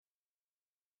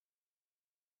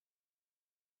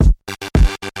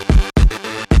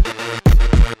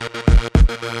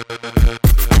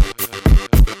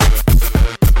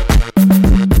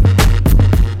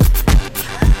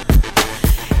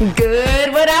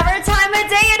Good, whatever time of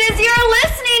day it is you're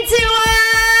listening to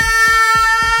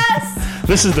us.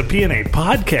 This is the PNA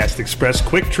Podcast Express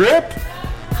Quick Trip.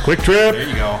 Quick Trip. There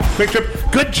you go. Quick Trip.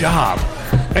 Good job.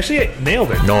 Actually, I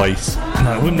nailed it. Nice.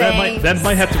 That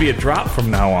might have to be a drop from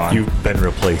now on. You've been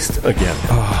replaced again.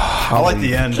 I like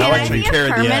the end. Can I like I to be be a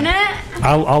carried the end. permanent?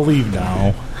 I'll leave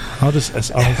now. I'll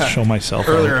show myself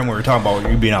Earlier, out. when we were talking about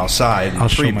you being outside, I'll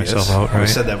show myself out, We right?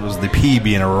 said that was the P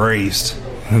being erased.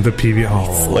 The PB.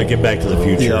 Oh, Like in Back to the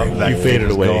Future. Yeah, Back You to the faded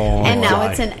Future's away. gone. And now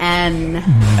it's an N.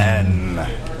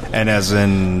 And as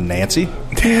in Nancy?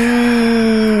 Nicole.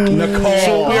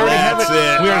 So we already have it.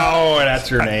 That's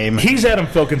her name. He's Adam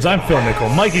Filkins. I'm Phil Nicole.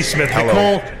 Mikey Smith.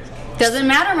 Hello. Doesn't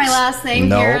matter my last name.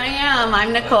 No. Here I am.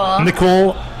 I'm Nicole.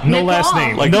 Nicole. No Nicole. last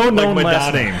name. Like, no like known Madonna.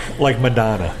 last name. Like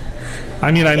Madonna. I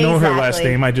mean, I know her last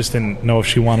Exactly. name. I just didn't know if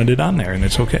she wanted it on there, and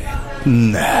it's okay.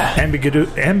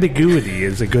 Ambiguity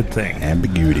is a good thing.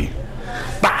 Ambiguity.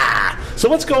 Bah! So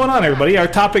what's going on, everybody? Our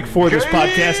topic for this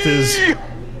podcast is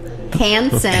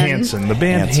Hanson. the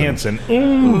band Hanson.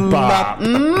 Bop.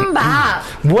 Bop.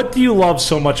 What do you love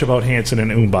so much about Hanson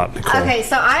and Bop, Nicole? Okay,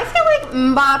 so I feel like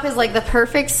Bop is like the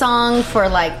perfect song for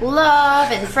like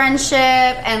love and friendship,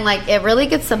 and like it really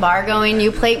gets the bar going.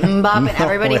 You play Bop and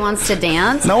everybody wants to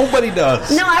dance. Nobody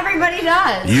does. No, everybody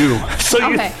does. You. So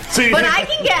you, Okay, so you but think- I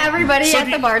can get everybody so at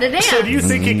do the you- bar to dance. So do you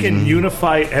think it can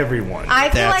unify everyone? I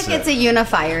feel That's like it's a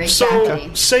unifier. So,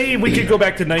 Exactly. say we could go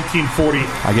back to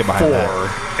 1944, I get behind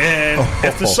that. and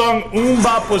if the song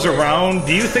Bop was around,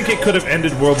 do you think it could have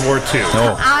ended World War II?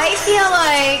 No. I feel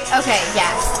like, okay,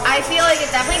 yes. I feel like it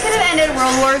definitely could have ended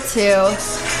World War II.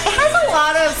 It has a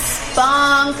lot of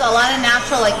spunk, a lot of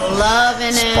natural, like, love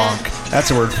in it. Spunk.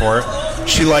 That's a word for it.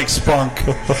 She likes spunk.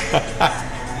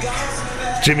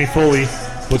 Jimmy Foley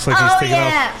looks like he's Oh, taking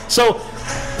yeah. off. So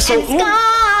It's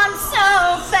gone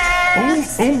so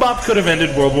fast. Bop could have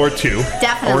ended World War II.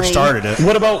 Definitely. Or started it.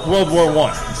 What about World War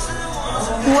I?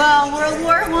 Well, World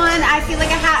War I, I feel like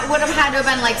it would have had to have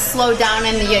been, like, slowed down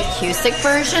in the acoustic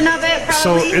version of it,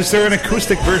 So probably. is there an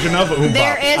acoustic version of Bop?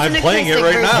 There is I'm an playing it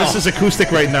acoustic right now. version. This is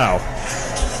acoustic right now.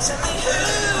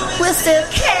 We'll still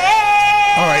care.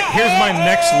 All right, here's my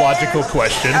next logical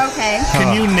question. Okay.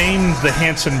 Can you name the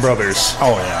Hanson brothers?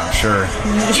 Oh, yeah, I'm sure.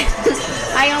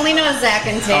 I only know Zach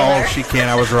and Taylor. Oh, she can't.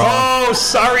 I was wrong. Oh,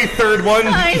 sorry, third one.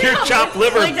 I Your know. chopped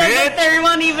liver, Like, does the bitch. third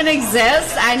one even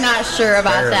exist? I'm not sure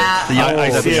about Barely. that. The young- I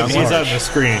the see young him. He's one. on the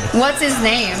screen. What's his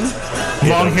name?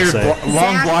 Long-haired, Say.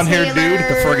 long Zach blonde-haired Taylor. dude.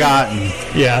 The Forgotten.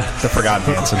 Yeah. The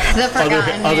Forgotten Hanson. The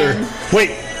Forgotten other- Man.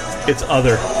 Wait. It's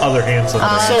other Hanson.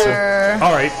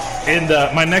 All right. And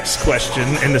my next question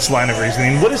in this line of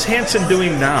reasoning: what is Hanson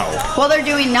doing now? Well, they're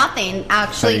doing nothing.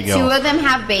 Actually, There you go. two of them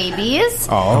have babies.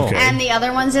 Oh, Okay. And the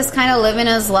other one's just kind of living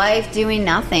his life, doing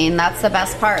nothing. That's the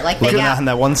best part. Like they Living got on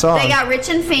that one song. They got rich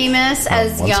and famous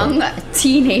as one young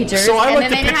teenagers, So I and like then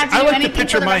to they didn't picture. have to I do like to anything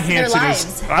picture for the my rest of their Hanson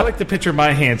lives. as. I like to picture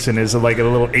my Hanson as like a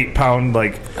little 8-pound,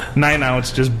 like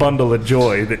 9-ounce, just bundle of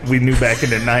joy that we knew back in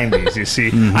the 90s. You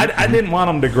see, I didn't want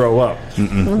them to grow up.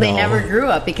 Well, they never grew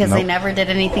up because they Nope. never did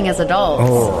anything as adults.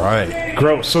 All right.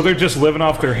 Gross. So they're just living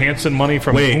off their Hanson money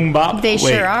from Wait. Bop. They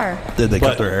sure are. Did they But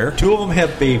cut their hair? two of them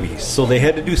have babies, so they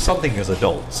had to do something as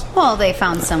adults. Well, they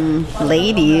found some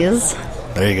ladies.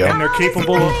 There you And go. they're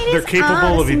capable. ladies. They're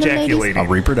capable of Listen to ladies. ejaculating, A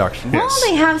reproduction. Well,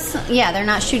 they have some. Yeah, they're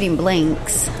not shooting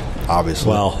blinks. Obviously.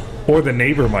 Well, or the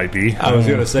neighbor might be. I was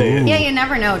going to say, Yeah, you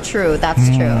never know. True, that's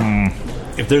true.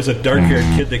 if there's a dark-haired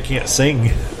kid that can't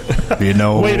sing, you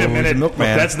know. Wait a who's minute.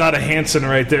 Milkman. That's not a Hanson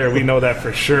right there. We know that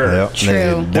for sure. Yep. True.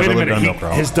 They Wait never a lived minute. on Milk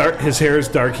Row. His hair is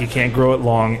dark. He can't grow it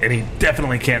long, and he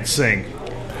definitely can't sing.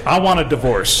 I want a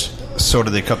divorce. So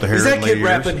did they cut the hair is in that later kid years?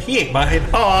 rapping? He ain't mine.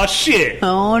 Oh shit!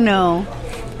 Oh no.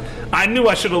 I knew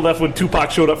I should have left when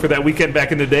Tupac showed up for that weekend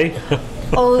back in the day.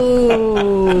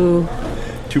 Oh.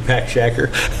 Two-pack shacker.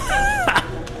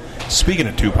 Speaking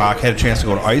of Tupac, had a chance to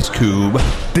go to Ice Cube.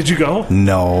 Did you go?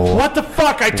 No. What the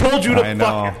fuck? I told you to I know.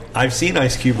 fuck. I've seen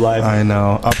Ice Cube live. I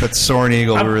know. Up at Soaring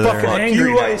Eagle, I'm we were fucking there. angry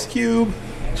You, now. Ice Cube.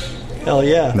 Hell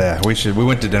yeah. Yeah, we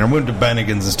went to dinner. We went to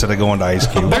Bennigan's instead of going to Ice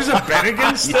Cube. There's a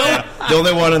Bennigan still. The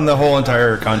only one in the whole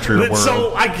entire country or world.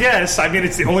 So I guess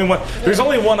it's the only one. There's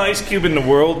only one Ice Cube in the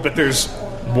world, but there's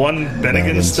one Bennigan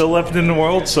Bennigan's. still left in the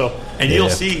world. So And Yeah.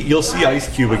 you'll see Ice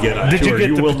Cube again on did tour.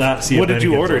 you get will not see. What did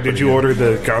you Bennigan's order? open Did you again. order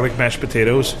the garlic mashed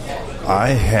potatoes? I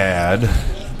had.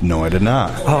 No, I did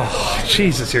not. Oh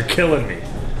Jesus, you're killing me.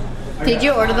 Did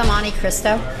you order the Monte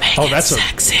Cristo? Oh, that's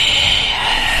sexy.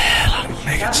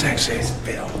 Make it sexy.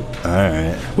 All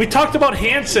right. We talked about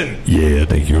Hanson. Yeah, I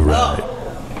think you're right.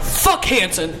 Fuck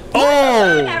Hanson.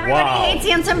 Oh, Everybody wow. hates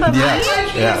Hanson but Yes.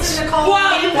 Mike? Yes.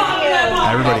 Wow, you popped that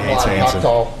up. Everybody hates Hanson.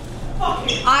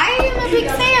 I'm a big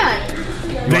fan.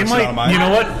 They Want to sit on might, mine? you know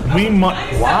what? We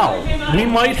might, wow. We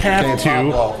might have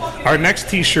to, our next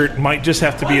t-shirt might just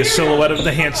have to be a silhouette of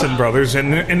the Hanson brothers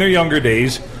in their younger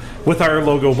days with our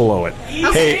logo below it.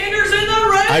 Hey, Sanders in the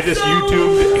red I just zone.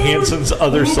 YouTubed Hanson's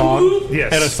other song,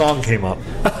 Yes. and a song came up.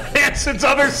 Hanson's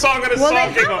other song and a Well, song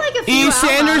they came have up. like a few E.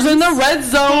 Sanders in the red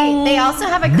zone. They also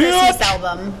have a Christmas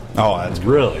album. Oh, that's good.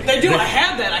 Really? They do. I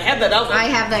have that album. I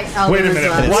have that album Wait a as minute,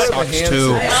 well. It what? sucks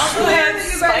too. I also have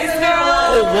Spice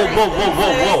Girls.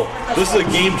 Whoa. This is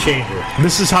a game changer.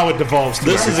 This is how it devolves. to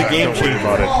This is a every game time. Don't worry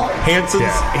changer. about it.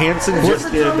 Hanson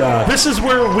just did. This is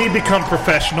where we become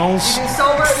professionals.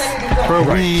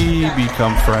 We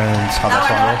become friends. How that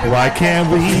song go? Why can't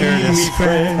we be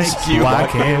friends? Thank you. Why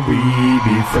can't we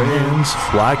be friends?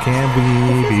 Why can't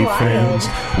we be friends?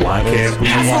 Why can't we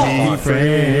be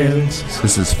friends?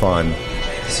 This is fun.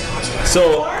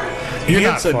 So You're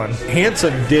not fun.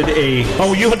 Hanson did a.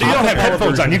 Oh, you don't have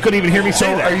headphones on. You couldn't even hear me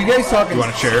say that. Are you guys talking You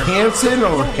want a chair? Hanson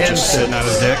or Just Henson? sitting on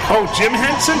his dick? Oh, Jim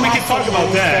Henson? We can talk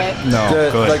about that. No,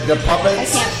 good. Like the I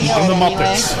puppets? can't feel I'm it the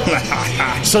anyway.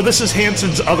 Muppets. So this is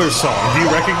Hanson's other song. Do you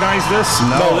recognize this?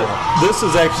 No, this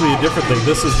is actually a different thing.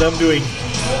 This is them doing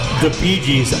the Bee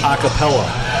Gees a cappella.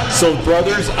 So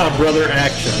brothers on brother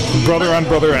action. Brother on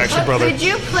brother, action brother. Could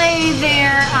you play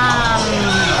their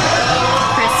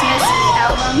Christmas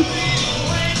album?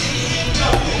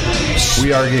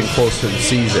 We are getting close to the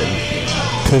season.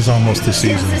 Tis almost the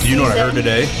season. Do you know what I heard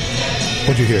today?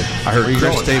 What'd you hear? I heard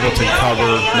Chris Stapleton cover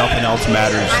Nothing Else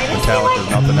Matters. Metallica's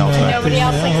Nothing Else Matters. Nobody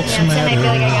else likes Hanson. I feel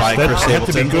like I By got Chris That had to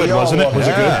be Stapleton. good, wasn't it? Was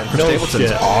it good? Chris Stapleton's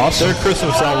shit. awesome. Their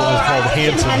Christmas album is called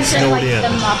Hanson Hanson, Snowed like In.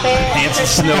 the Muppet. Hanson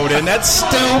snowed in. That's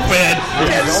stupid.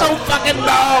 It's so fucking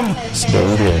dumb.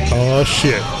 Oh,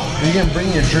 shit. You can bring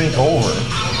your drink over.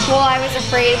 Well, I was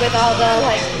afraid with all the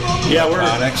like. Yeah,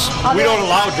 Onyx. we don't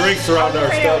allow drinks around our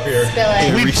afraid I stuff would here. Spill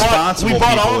it. We Responsible bought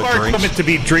people all of with our drinks. equipment to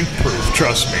be drink proof,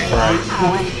 trust me.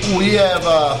 We have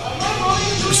a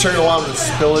certain amount of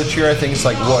spillage here. I think it's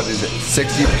like, what is it,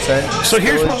 60%? So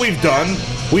here's what we've done.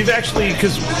 We've actually,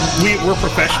 because we're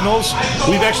professionals,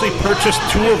 we've actually purchased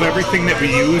 2 of everything that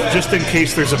we use just in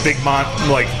case there's a big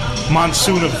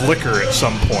monsoon of liquor at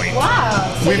some point. Wow.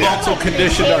 So We've you're also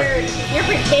conditioned our- You're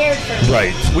prepared for.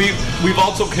 Right. We've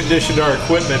also conditioned our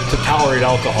equipment to tolerate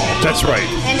alcohol. That's right.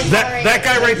 And it's That already- that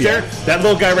guy right there, that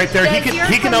little guy right there, he Does your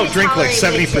can equipment outdrink like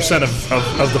tolerate 70%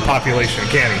 of the population,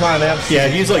 can he? Come on, have Yeah,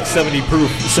 he's like 70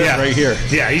 proof sitting right here.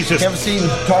 Yeah, he's just. Have seen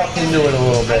talk into it a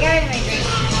little I bit. got it in my drink.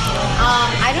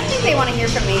 I don't think they want to hear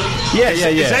from me. Yeah.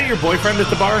 Is that your boyfriend at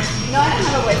the bar? No, I don't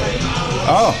have a boyfriend.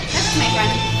 Oh. That's my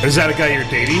friend. Is that a guy you're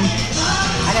dating?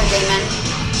 I don't date men.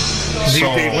 Do you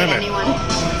So- date Date women? anyone.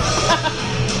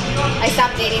 I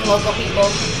stopped dating local people.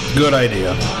 Good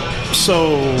idea.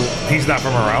 So he's not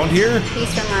from around here?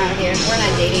 He's from around here. We're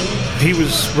not dating. He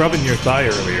was rubbing your thigh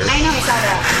earlier. I know he saw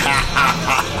that.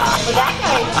 But that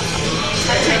guy.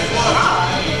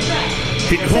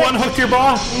 Who unhooked your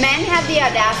bra? Men have the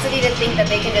audacity to think that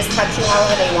they can just touch you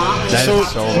however they want. When That they is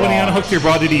talk so to you. When he wrong. unhooked your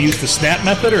bra, did he use the snap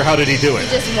method or how did he do it?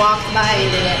 He just walked by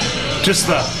and did it. Just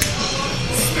the.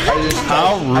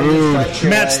 How rude.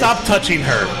 Matt, stop touching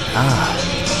her.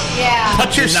 Yeah.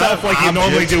 Touch yourself Not like you an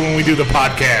normally object. do when we do the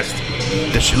podcast.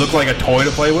 Does she look like a toy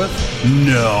to play with?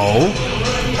 No.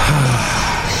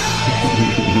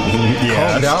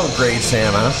 Calm down, Great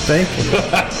Santa. Thank you.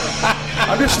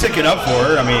 I'm just sticking up for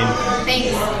her. I mean,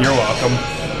 Thanks. you're welcome.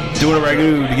 Do whatever I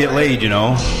do to get laid, you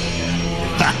know.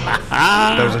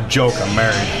 That was a joke. I'm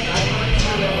married.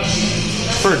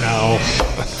 For now.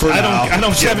 I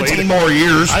don't get 17 laid. more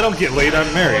years. I don't get laid.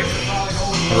 I'm married.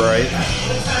 Right.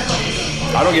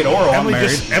 I don't get oral. I'm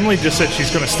married. Emily just said she's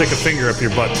going to stick a finger up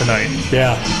your butt tonight.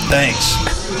 Yeah. Thanks.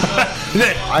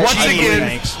 Once again,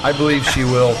 Thanks. I believe she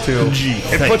will too. Gee,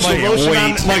 it puts the thanks. lotion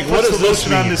on. Wait. Like, What puts does the this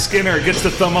lotion on mean? the skin, or it gets the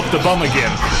thumb up the bum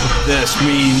again. This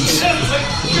means I'm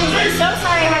so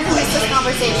sorry I had to miss this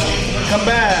conversation. come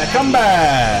back, come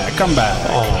back, come back.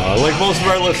 Aw, like most of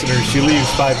our listeners, she leaves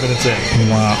 5 minutes in.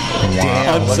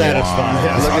 Damn, Unsatisfied.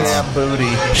 Look at that booty.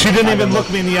 She didn't even look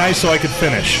me in the eye so I could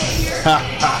finish.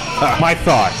 My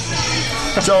thought.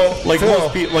 So, Like Phil,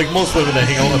 most women that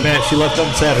hang out with Matt, she left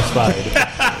unsatisfied.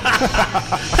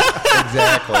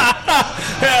 exactly.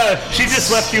 She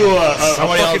just left you a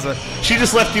Somebody fucking, else. she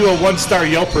just left you a 1-star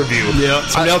Yelp review. Yeah,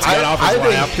 somebody else got off I his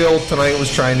think lap. Phil tonight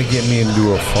was trying to get me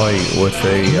into a fight with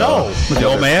a No. With the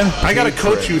old man. I got to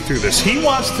coach you through this. He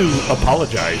wants to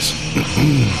apologize,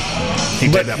 He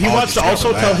but he wants to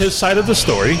also tell his side of the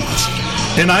story.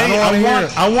 And I don't wanna hear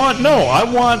I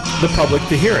want the public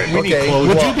to hear it. Okay,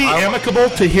 Would well, you be I- amicable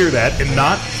to hear that and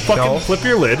not fucking No. flip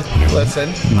your lid?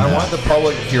 Listen, I want the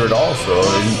public to hear it also.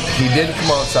 And he did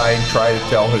come outside and try to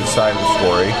tell his side of the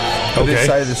story. But Okay. his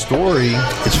side of the story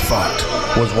It's fucked.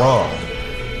 was wrong.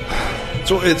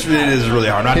 So it is really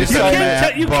hard. Not His to You side- say can't,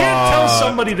 that, you can't tell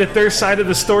somebody that their side of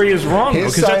the story is wrong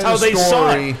His because that's side how of the they saw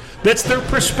story- it. That's their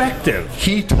perspective.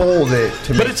 He told it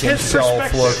to But make it's his himself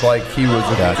perspective. look like he was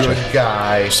a Gotcha. good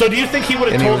guy. So do you think he would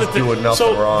have And he told was it? doing nothing So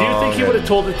do you wrong think he would have and-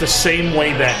 told it the same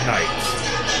way that night?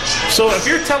 So if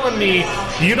you're telling me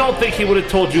you don't think he would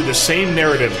have told you the same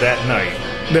narrative that night,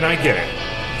 then I get it.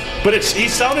 But he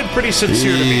sounded pretty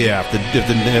sincere to me. Yeah, if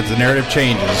the narrative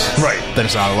changes, Right. then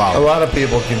it's not A allowed. lot of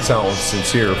people can sound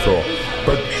sincere, Phil.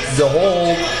 But the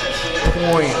whole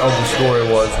point of the story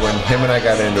was when him and I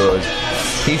got into it,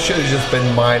 he should have just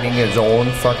been minding his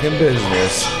own fucking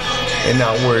business and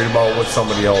not worried about what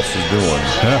somebody else is doing.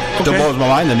 Yeah. Still blows my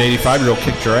mind that an 85-year-old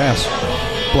kicked your ass.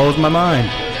 Blows my mind.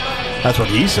 That's what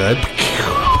he said.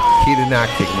 He did not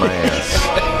kick my ass.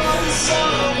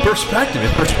 Perspective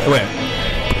is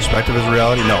perspective is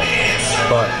reality. No,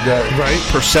 But Right?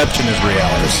 perception is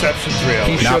reality. Perception's he real.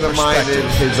 Not should have minded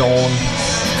perspective. his own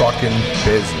fucking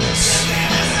business.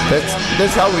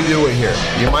 That's how we do it here.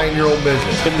 You mind your own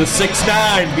business. In the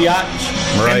 6'9", biatch.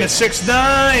 And the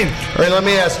 6'9". All right, let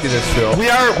me ask you this, Phil.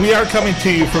 We are coming to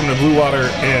you from the Blue Water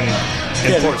in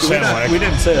Port Sanilac. We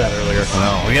didn't say that earlier.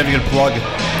 No, we have to get a plug.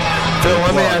 Phil,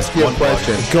 let me ask you a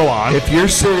question. Go on. If you're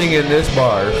sitting in this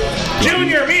bar,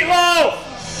 Junior Meatloaf.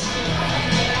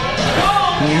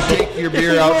 and you take your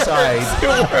beer outside,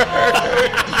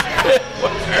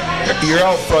 you're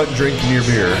out front drinking your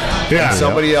beer, Yeah. and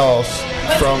somebody else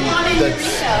from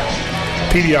that's,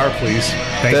 PDR, please.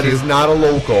 Thank that you. is not a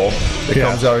local that Yeah.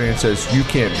 comes out here and says, you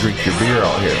can't drink your beer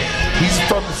out here. He's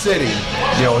from the city.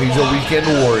 You know, he's a weekend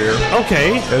warrior,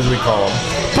 Okay, as we call him.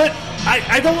 but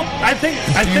I think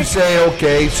Do you say,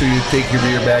 okay, so you take your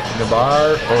beer back in the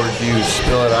bar, or do you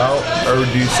spill it out, or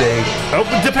do you say, Oh,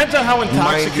 it depends on how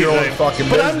intoxicated your own I am. fucking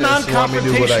But I'm business, you want me to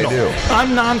do what I do. non-confrontational.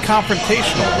 I'm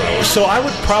non-confrontational, though. So I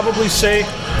would probably say,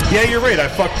 yeah, you're right. I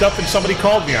fucked up and somebody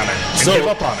called me on it and So- gave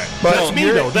up on it. but That's me,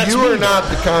 you're, though. That's you me, are though. not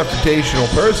the confrontational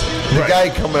person. The Right. guy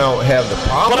coming out have the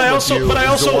problem But I with also- you but I is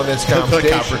also- the one that's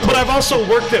confrontational. But I've also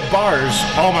worked at bars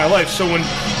all my life, so when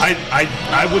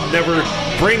I would never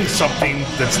bring something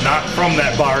that's not from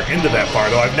that bar into that bar,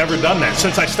 though I've never done that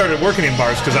since I started working in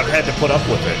bars because I've had to put up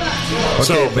with it.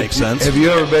 So Makes sense. Have you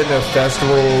ever been to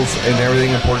festivals and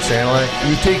everything in Port Sanilac?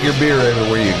 You take your beer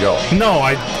everywhere you go. no,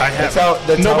 I That's have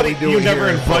how nobody. we do You it never here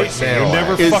in invite Port me. You Sanilac.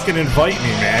 never Is- fucking invite me,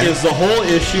 man. Is the whole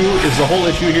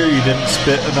issue here you didn't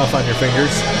spit enough on your fingers?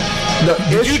 The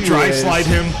Did you issue dry is, slide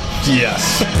him?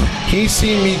 Yes. He's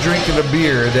seen me drinking a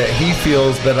beer that he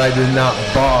feels that I did not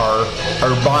bar or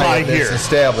buy Buy at this here.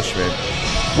 establishment.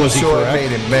 Was he So it correct? made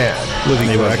him mad.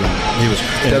 He wasn't. He was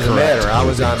Doesn't incorrect. matter. I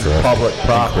was on public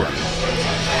property.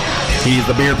 He's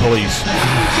the beer police.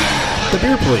 The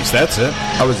beer police. That's it.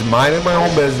 I was minding my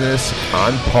own business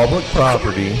on public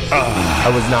property. I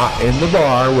was not in the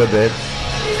bar with it.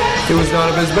 It was none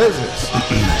of his business.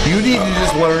 You need to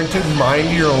just learn to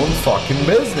mind your own fucking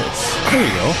business. There you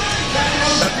go.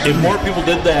 If more people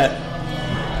did that,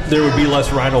 there would be less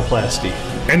rhinoplasty.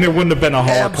 And there wouldn't have been a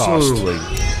Holocaust. Absolutely.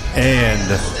 And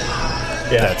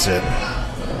that's it.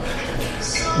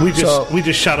 We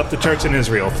just shot up the charts in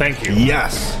Israel. Thank you.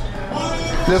 Yes.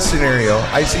 This scenario,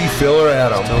 I see Phil or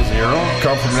Adam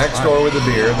come from next door with a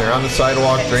beer, and they're on the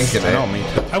sidewalk drinking I know it. me.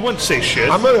 I wouldn't say shit.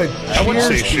 I'm going to I wouldn't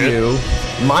say cheers to shit.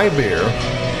 you, my beer,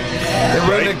 and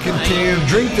we're going to continue to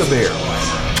drink the beer.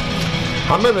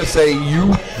 I'm going to say, you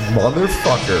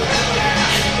motherfucker,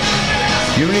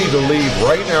 you need to leave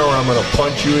right now or I'm going to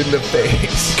punch you in the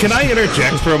face. Can I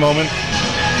interject for a moment?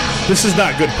 This is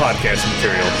not good podcast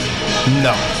material.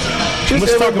 No. Just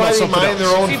Let's talk about everybody something mind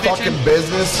their else. own fucking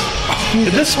business.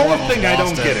 This whole thing, I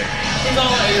don't get it. He's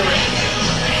all irate.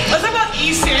 Let's talk about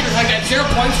E. Sanders. I got 0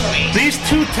 points for me. These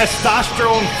two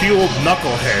testosterone-fueled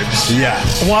knuckleheads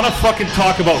Yes. want to fucking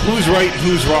talk about who's right and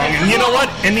who's wrong. And you know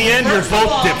what? In the end, you're First of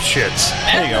both all, dipshits.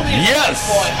 There you go. Yes.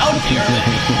 Boy, how dare you?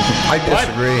 I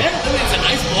disagree. Ed Lillian's a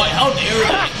nice boy. How dare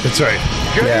you? That's right.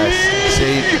 Yes.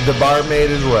 See, the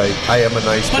barmaid is right. I am a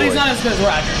nice But boy. he's not as good as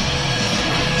Roger.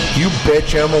 You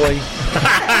bitch, Emily.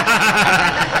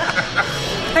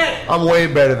 Hey, I'm way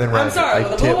better than Roger. I'm sorry. I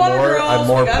The tip Blue Water more. Girls, I'm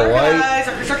more we got our polite. guys,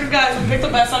 our constructed guys, we picked the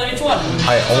best out of each one.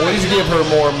 I always give her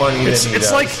more money It's than he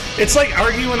does. like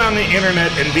arguing on the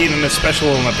internet and being in the Special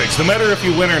Olympics. No matter if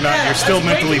you win or not, Yeah, you're still that's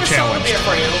way mentally too much salt challenged. beer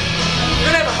for you. You're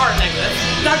gonna have a heart negative.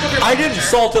 Not good for your I didn't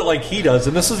salt it like he does,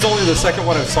 and this is only the second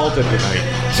one I've salted tonight.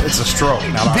 It's a stroke.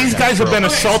 Not These guys have been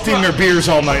assaulting their beers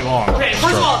all night long. Okay,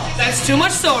 first of all, that's too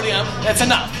much sodium. That's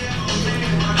enough.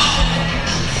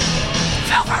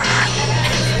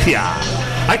 Yeah.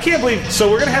 I can't believe. So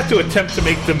we're gonna have to attempt to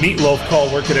make the meatloaf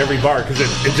call work at every bar because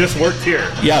it just worked here.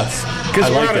 Yes. Because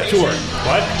I we're like on a it. tour.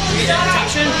 What?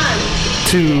 Invitation?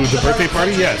 To the birthday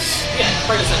party? Yes. Yeah,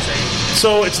 part of the century.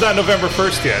 So it's not November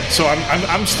 1st yet. So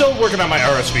I'm still working on my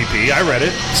RSVP. I read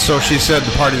it. So she said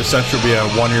the party of the century will be a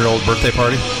 1-year-old birthday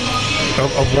party. A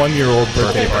 1-year-old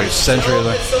birthday party. Century of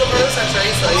the It's still the part of the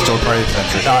century, so you still party of the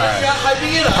century. All right. got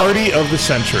hyping it up. Party of the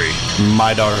century.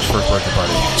 My daughter's first birthday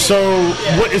party. So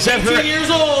what is that? Her 18 years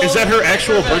old. Is that her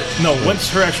actual birthday? No. When's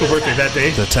her actual birthday? That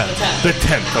day? The 10th. The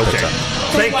 10th. Okay.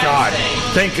 Thank God.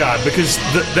 Thank God, because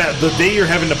the day you're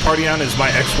having the party on is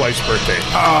my ex-wife's birthday.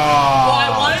 Well, I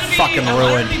wanted to be, fucking I wanted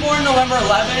ruined. to be born November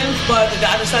 11th, but the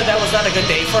doctor said that was not a good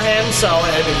day for him, so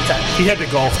it had to be the 10th. He had to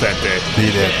golf that day.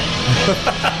 He did.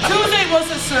 Tuesday was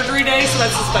his surgery day, so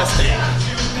that's his best day.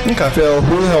 Phil,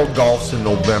 who the hell golfs in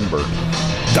November?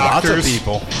 Lots of Doctors.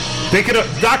 people.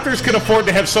 Doctors can afford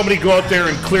to have somebody go out there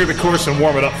and clear the course and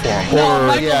warm it up for them. Well,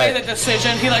 Michael yeah. made the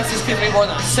decision. He likes his kids to be born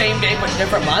on the same day, but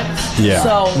different months. Yeah.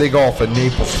 So, They golf in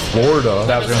Naples, Florida.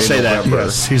 I was gonna in say that. November.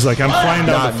 Yes, he's like, I'm flying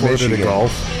down Not to Florida to Michigan.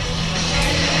 golf.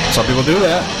 Some people do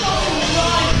that.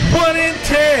 1 in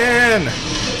 10.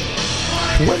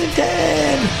 1 in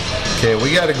 10. Okay,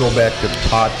 we got to go back to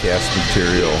podcast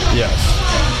material. Yes.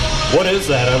 What is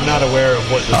that? I'm not aware of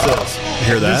what this is.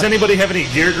 Hear that? Does anybody have any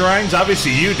gear grinds?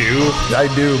 Obviously you do. I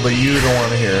do, but you don't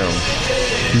want to hear them.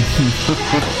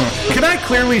 Can I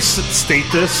clearly state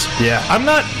this? Yeah. I'm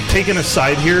not taking a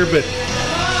side here, but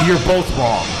you're both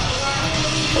wrong.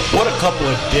 What a couple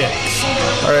of dicks.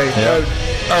 All right, Yeah.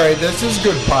 all right. This is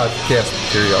good podcast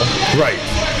material. Right.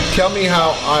 Tell me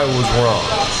how I was wrong.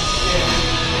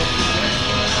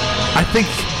 I think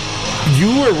you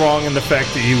were wrong in the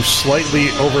fact that you slightly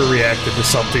overreacted to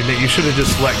something that you should have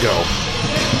just let go.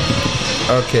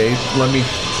 Okay, let me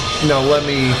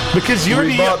Because you're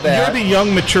rebut that. the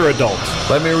young, mature adult.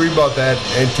 Let me rebut that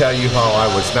and tell you how I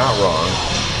was not wrong.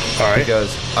 All right.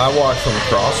 Because I walked from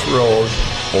across the road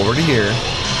over to here,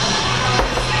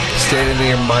 standing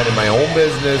there minding my own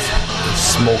business,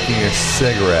 smoking a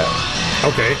cigarette.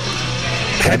 Okay.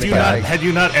 Had bag.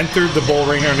 you not entered the bull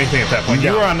ring or anything at that point? You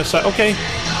No. were on the side. Okay.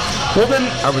 Well then,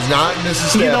 I was not in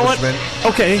this you know what? establishment.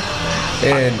 Okay.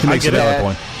 And He makes a get valid that-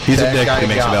 point. He's a that dick, guy but he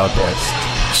makes a got valid point.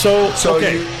 pissed. So, So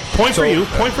okay. you- Point for so- you.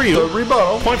 Point for you. So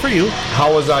rebuttal. Point for you.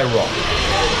 How was I wrong?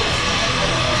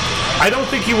 I don't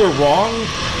think you were wrong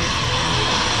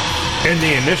in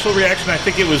the initial reaction. I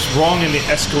think it was wrong in the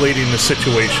escalating the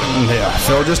situation. Yeah.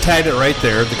 Phil just tagged it right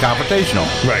there, the confrontational.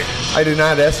 Right. I did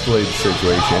not escalate the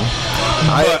situation.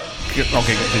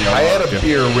 Okay, continue. I had a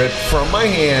beer ripped from my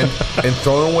hand and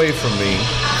thrown away from me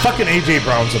Fucking AJ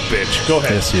Brown's a bitch. Go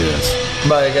ahead. Yes, he is.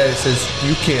 by a guy that says,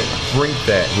 you can't drink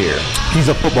that here. He's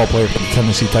a football player for the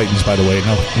Tennessee Titans, by the way.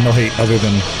 No hate other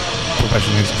than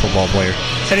professional. He's a football player.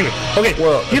 Anyway, okay.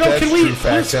 Well, you know, if can that's we? true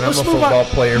fact, then I'm a move football on.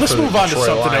 player Let's for the move on to Detroit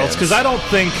something else Lions. because I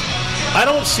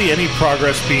don't see any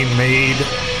progress being made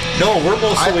No, we're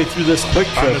most of the way through this quick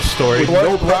on trip this story. with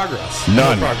no progress.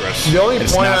 None. No progress. The only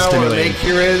It's point not I want to stimulating. make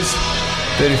here is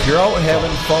that if you're out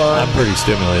having fun, I'm pretty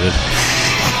stimulated.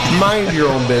 mind your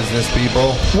own business,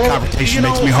 people. Confrontation you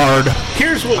makes know- me hard.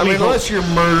 Here's what I we mean, hope. unless you're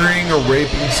murdering or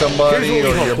raping somebody Here's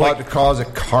what we or you're hope, about like- to cause a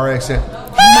car accident,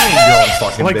 mind your own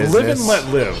fucking Like business. live and let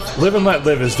live. Live and let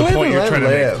live is the Live point and you're let trying to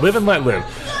live. make. Live and let live.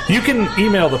 You can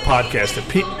email the podcast at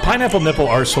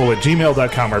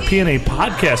pineapplenipplearsehole@gmail.com or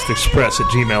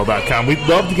pnapodcastexpress@gmail.com. We'd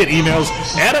love to get emails.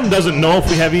 Adam doesn't know if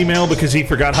we have email because he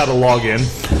forgot how to log in.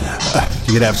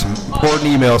 You could have some important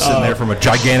emails sitting there from a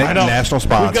gigantic I know. national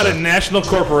sponsor. We've got a national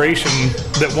corporation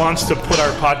that wants to put our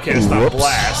podcast on Whoops.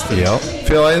 blast. Yep.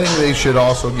 Phil, I think they should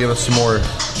also give us some more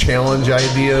challenge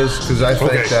ideas because I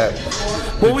think Okay. that.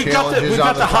 Well, the we've got the challenges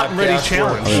on hot and ready podcast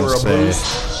challenge. were a Say.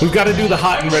 boost. We've got to do the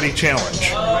hot and ready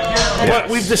challenge. But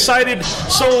we've decided.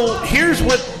 So here's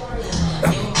what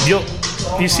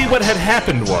you see. What had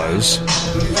happened was,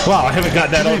 wow, I haven't got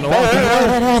that on in a long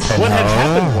time. What had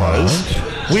happened was,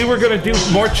 we were going to do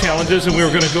more challenges, and we were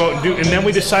going to go out and do. And then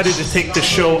we decided to take the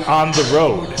show on the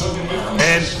road.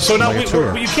 And so now you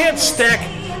can't stack.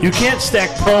 You can't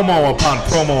stack promo upon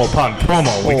promo upon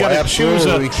promo. We got to choose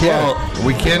a. We can.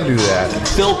 We can do that.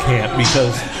 Phil can't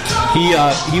because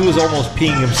he was almost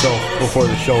peeing himself before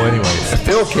the show anyways.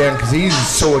 Phil can because he's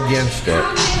so against it.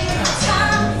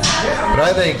 But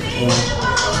I think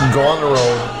go on the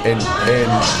road and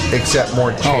accept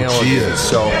more challenges. Jesus.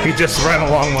 So He just ran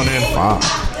a long one in.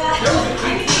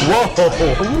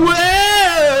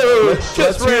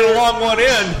 Just ran a long one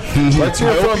in. Let's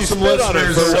hear from some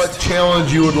listeners on what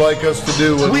challenge you would like us to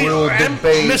do with real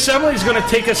debate. Miss Emily's going to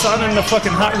take us on in the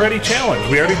fucking Hot and Ready Challenge.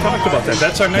 We already talked about that.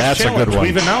 That's our next That's a challenge. good one.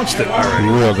 We've announced it already.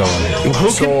 Real good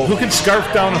one. Who can scarf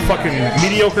down a fucking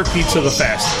mediocre pizza the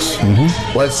fastest?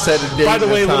 Let's set a date. By the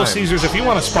way, and a Little time. Caesars, if you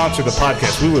want to sponsor the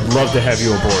podcast, we would love to have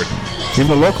you aboard.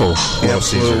 Even a local.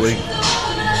 Absolutely.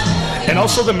 And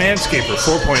also the Manscaper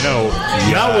 4.0.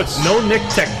 Now with no Nick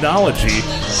technology,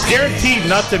 guaranteed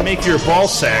not to make your ball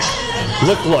sack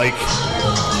look like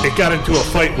it got into a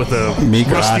fight with a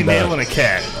rusty nail and a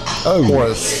cat. Or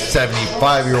a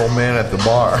 75-year-old man at the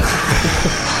bar.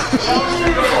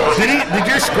 Did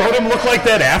your scrotum look like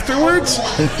that afterwards?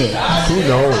 Who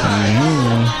knows?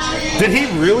 Did he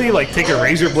really take a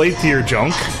razor blade to your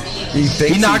junk?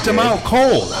 He knocked him out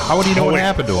cold. How would he know what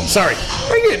happened to him? Sorry.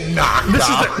 I get knocked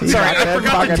out. Sorry, I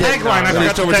forgot the tagline.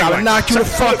 I knocked you the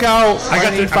fuck out. I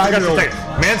forgot the tagline.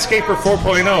 Manscaper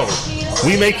 4.0.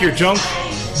 We make your junk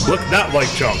look not like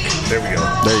junk. There we go.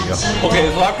 There you go. Okay,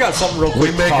 so I've got something real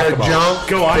quick We make to talk our about. junk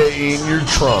Go on. fit in your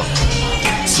trunk.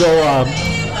 So,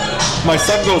 my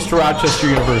son goes to Rochester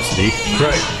University.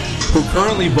 Right. Who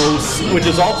currently boasts, which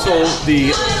is also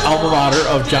the alma mater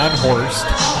of John Horst,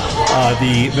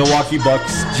 the Milwaukee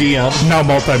Bucks GM. Now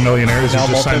multimillionaires. Now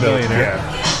He just signed up. multimillionaire.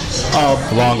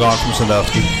 Yeah. Long gone from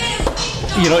Sandusky.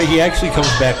 He actually comes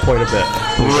back quite a bit.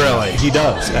 Really? He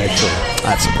does, actually.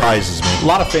 That surprises me. A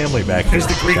lot of family back here. Is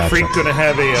the Greek Freak going to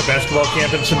have a basketball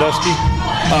camp in Sandusky?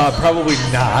 Probably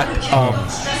not.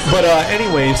 But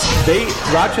anyways,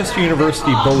 Rochester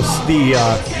University boasts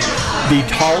the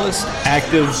tallest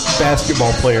active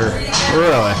basketball player.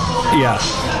 Really? Yeah.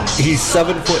 He's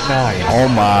 7'9". Oh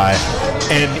my.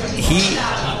 And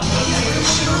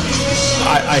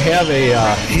I have a...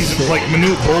 He's like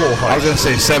Manute Bol I was height. going to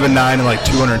say 7'9" and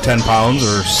 210 pounds,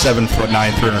 or 7'9",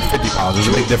 350 pounds. There's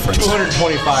a big difference.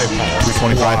 225 pounds.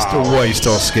 225, still way,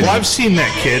 still skinny. Well, I've seen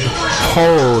that kid.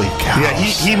 Holy cow. Yeah,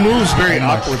 he moves very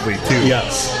awkwardly too.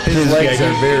 Yes. His legs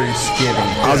are very skinny.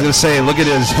 I was going to say, look at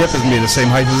his hip is me the same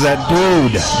height as that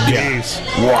dude. Jeez.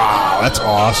 Wow, that's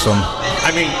awesome.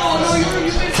 I mean,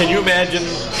 can you imagine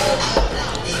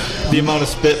the amount of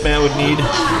spit Matt would need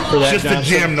for that Just to Johnson?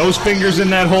 jam those fingers in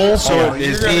that hole. So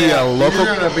is he a local?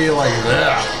 You're gonna be like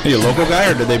that. He a local guy,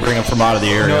 or did they bring him from out of the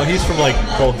area? No, he's from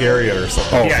Bulgaria or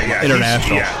something. Oh, yeah.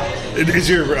 international. Is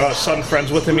your son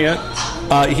friends with him yet?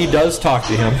 He does talk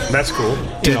to him. That's cool.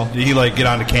 Did he get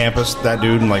onto campus, that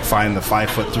dude, and find the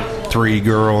 5'3"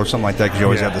 girl or something like that? Because you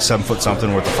always have the 7'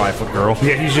 something with the 5' girl.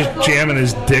 Yeah, he's just jamming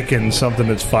his dick in something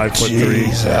that's 5'3".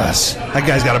 Jesus, that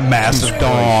guy's got a massive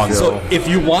dong. So if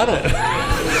you want to,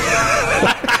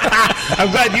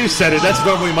 I'm glad you said it. That's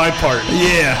normally my part.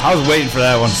 Yeah, I was waiting for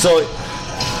that one. so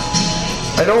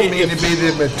I don't mean to be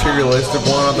the materialistic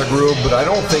one of the group, but I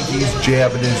don't think he's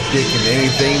jabbing his dick in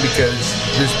anything because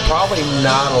there's probably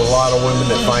not a lot of women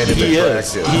that find him he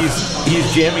is. attractive. He's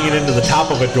jamming it into the top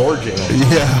of a door jam.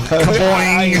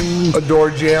 Boing. A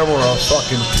door jam or a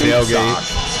fucking Tailgate. sock.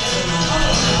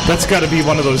 That's got to be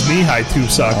one of those knee-high tube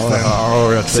socks. Then.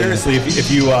 Oh, that's Seriously, if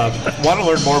you want to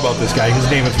learn more about this guy, his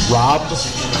name is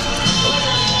Bobrovsky.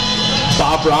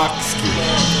 Bob Rotsky.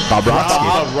 Bob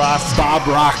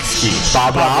Rotsky.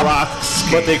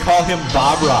 But they call him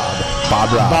Bob Rob.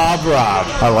 Bob Rob.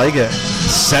 I like it.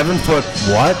 7 foot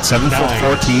what? 7 foot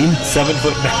 14?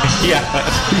 7'9". Yeah.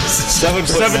 7'9".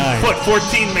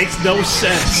 7'14" makes no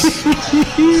sense.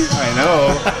 I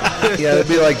know. Yeah, it'd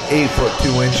be like 8 foot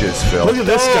 2 inches, Phil. Look at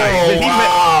this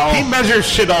guy. He measures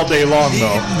shit all day long,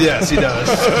 though. Yes, he does.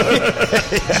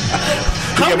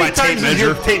 How get many my tape times is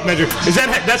your measure. tape measure?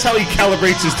 That's how he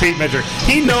calibrates his tape measure.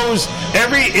 He knows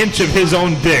every inch of his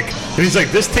own dick, and he's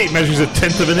like, this tape measures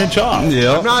 1/10 of an inch off. I'm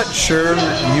Yep. not sure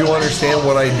you understand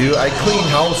what I do. I clean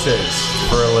houses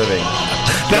for a living.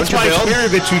 That's why it's weird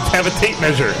that you have a tape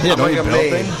measure. Yeah, I'm don't like you a build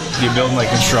maid. things? You building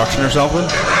construction or something?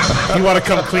 You want to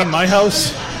come clean my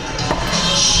house?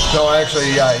 No, actually,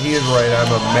 yeah, he is right.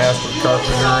 I'm a master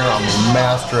carpenter, and I'm a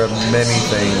master of many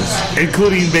things.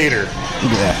 Including Vader.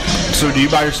 Yeah. So do you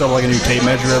buy yourself a new tape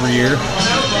measure every year?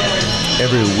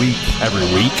 Every week. Every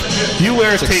week? You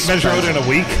wear a tape measure out in a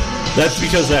week? That's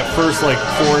because that first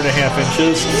 4.5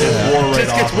 inches is wore right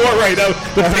Just gets off. wore right out.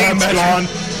 The paint's gone.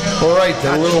 All right,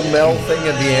 the little melt thing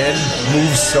at the end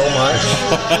moves so much,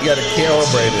 you got to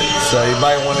calibrate it. So you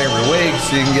buy one every week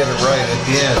so you can get it right at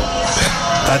the end.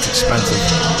 That's expensive.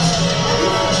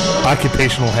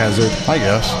 Occupational hazard. I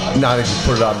guess. Not if you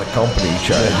put it on the company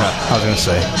charge. I was gonna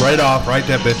say, write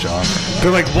that bitch off.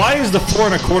 They're like, why is the 4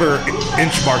 1/4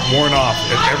 inch mark worn off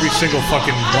at every single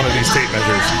fucking one of these tape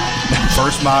measures?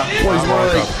 First mop. Well, he's more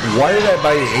like, why did I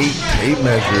buy 8 tape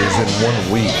measures in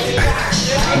 1 week?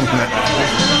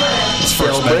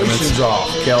 Calibration's off.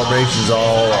 Calibration's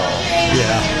all off.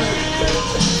 Yeah.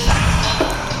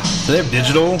 Do they have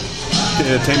digital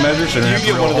tape measures? You can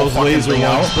get one of those laser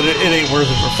ones, but it ain't worth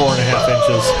it for 4.5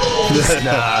 inches. It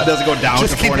doesn't go down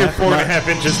Just to keep 4 your and a half.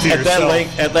 4.5 inches to At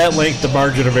yourself. that length, the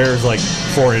margin of error is like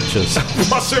 4 inches.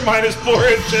 Plus or minus 4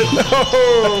 inches.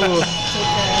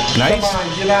 Nice.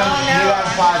 Get on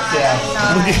podcast.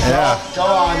 Yeah. Go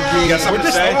on, You got something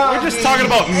to say? We're just talking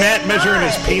about Matt measuring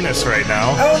his penis right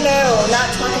now. Oh no, not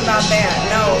talking about that.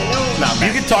 No.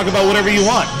 You can talk about whatever you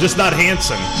want, just not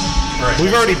Hanson.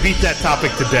 We've already beat that topic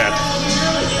to death.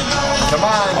 Come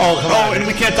on. Oh, and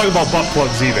we can't talk about butt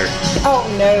plugs either. Oh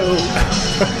no.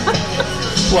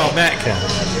 Well, Matt can,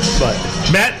 but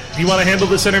Matt, you want to handle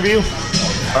this interview?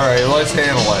 All right, let's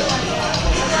handle it.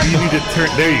 You need to turn.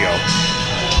 There you go.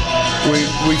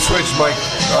 We switched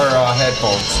our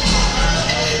headphones.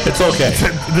 it's okay.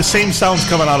 The same sound's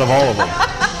coming out of all of them.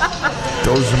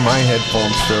 Those are my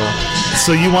headphones, Phil.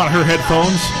 So you want her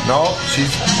headphones? No,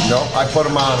 I put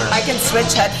them on her. I can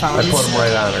switch I headphones. put them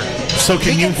right on her. So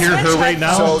can you hear her right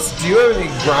now? So, do you have any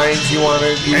grinds you want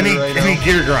to do Any right any now?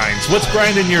 gear grinds? What's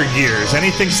grinding your gears?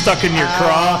 Anything stuck in your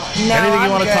craw? no, Anything you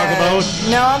I'm want to talk good. about?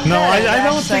 No, I'm No, good, I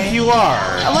don't think actually. you are.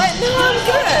 What? No, I'm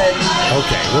good.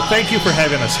 Okay. Well, thank you for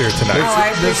having us here tonight. Oh,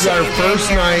 I This is our appreciate you being first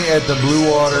here. night at the Blue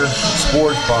Water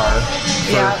Sports Bar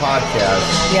for Yeah. a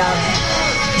podcast. Yeah.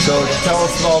 So tell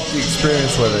us about the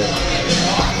experience with it.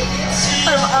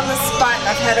 I'm on the spot.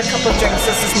 I've had a couple drinks.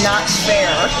 This is not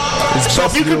fair. So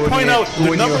if you could point out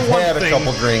the number one had thing, a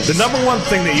couple drinks. the number one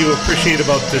thing that you appreciate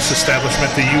about this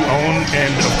establishment that you own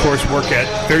and of course work at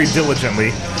very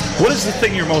diligently, what is the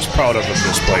thing you're most proud of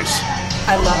this place?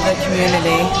 I love the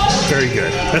community. Very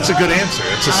good. That's a good answer.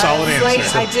 It's a solid Honestly,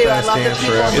 answer. I do. I Best love the answer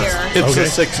people ever. here. It's Okay. a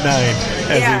 6'9",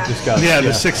 as Yeah. we've discussed. Yeah,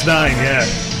 the 6'9", yeah.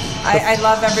 I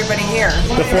love everybody here.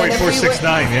 The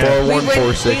 48469, yeah. We wouldn't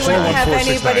have 41469.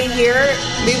 anybody here.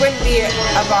 We wouldn't be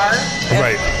a bar if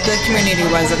Right. the community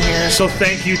wasn't here. So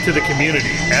thank you to the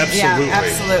community. Absolutely. Yeah,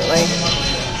 absolutely.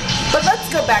 But let's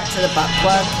go back to the butt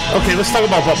plug. Okay, let's talk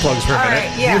about butt plugs for a All minute.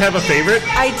 right, yeah. Do you have a favorite?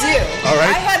 I do. All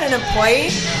right. I had an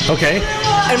employee, Okay.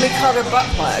 and we called her butt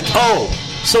plug. Oh,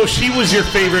 so she was your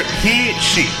favorite. She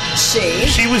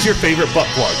She? was your favorite butt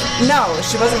plug. No,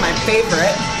 she wasn't my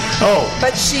favorite. Oh,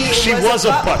 But she was a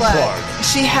butt plug.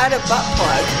 She had a butt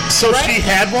plug. so right? she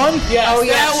had one? Yes, Oh,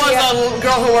 yeah, that she had- was a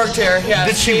girl who worked here. Yeah,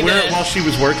 Did she wear it while she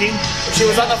was working? She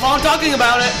was on the phone talking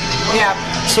about it. Yeah.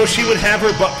 So she would have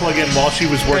her butt plug in while she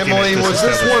was working. Emily, at was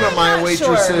this one of my Not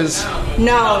waitresses?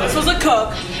 No. This was a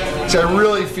cook. So I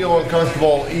really feel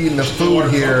uncomfortable eating the food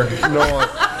here,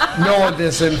 knowing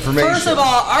this information. First of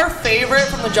all, our favorite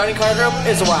from the Johnny Carter group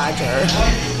is Roger.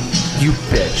 you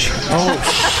bitch. Oh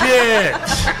shit!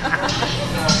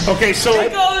 Okay, so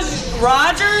It goes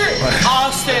Roger,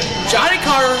 Austin, Johnny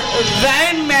Carter,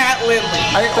 then Matt Lindley.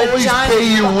 I always pay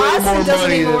you way Austin more doesn't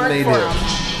money even than work they for do.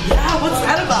 him. Yeah, what's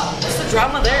that about? What's the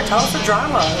drama there? Tell us the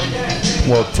drama.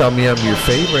 Well, tell me I'm your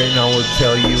favorite, and I will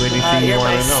tell you anything you You're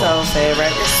want my to know. favorite.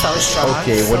 You're so strong.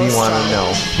 Okay, what do you want to know?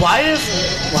 Why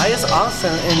is Austin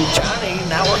and Johnny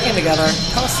not working together?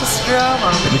 Tell us this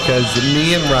drama. Because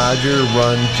me and Roger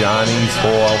run Johnny's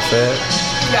whole outfit,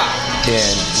 Yeah.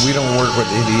 and we don't work with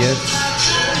idiots.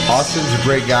 Austin's a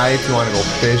great guy if you want to go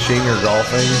fishing or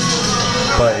golfing,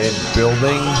 but in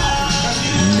building,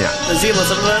 no. Does he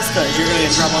listen to this? Because you're going to get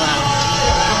in trouble now.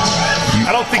 I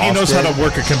don't think he knows how to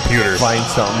work a computer. Find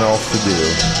something else to do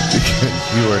because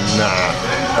you are not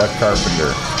a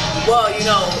carpenter. Well, you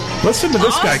know. Listen to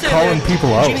this guy Austin calling and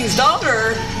people out. Jeannie's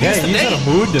daughter Yeah, used to he's in date a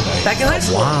mood tonight. back in high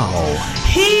school.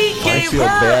 He gave feel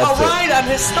her bad a for- ride on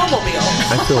his snowmobile.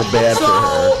 I feel bad for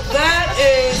her. So that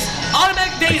is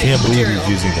automatic dating. Can't believe material.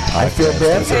 he's using the podcast. I feel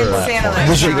bad for her. Santa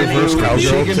This is Claus. the first cowgirl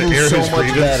She can to do air so his much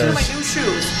grievances. better. My new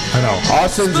shoes. I know.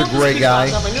 Austin's a great guy.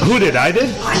 Who did? I did?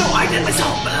 I know, I did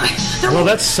myself, but they're Well,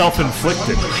 that's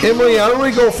self-inflicted. Emily, how do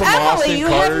we go from Emily, Austin you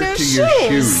have Carter new to your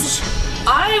shoes. shoes?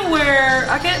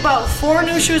 I get about 4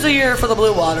 new shoes a year for the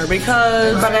Blue Water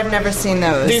because But I've never seen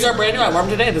those. these are brand new. I wore them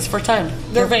today. This is the first time.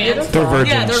 They're Vans. They're virgins.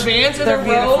 Yeah, they're Vans and They're they're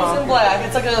beautiful. rose and black.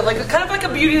 It's like a kind of like a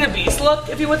Beauty and the Beast look,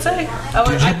 if you would say.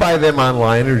 Did you buy them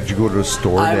online or did you go to a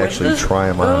store I and went actually to the- try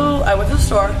them on? Oh, I went to the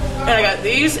store and I got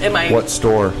these in my. What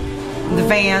store? The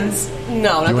Vans.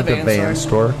 No, not You the went to Vans Van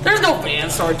store? There's no Van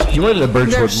store. You went to the There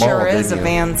Birchwood Mall, sure is a didn't you?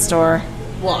 Van store.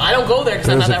 Well, I don't go there because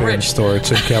I'm There's not a that Vans rich. store.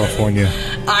 It's in California.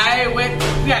 I went.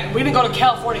 Yeah, we didn't go to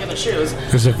California to get the shoes.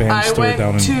 There's a Vans I store went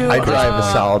down in. to. I drive a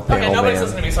solid Okay, panel nobody's van.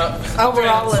 listening to me. So Oh, we're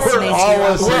all listening to you.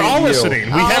 We're all listening.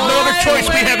 We have no other choice.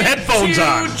 We have I went headphones to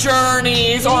on.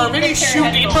 Journeys or maybe Shoe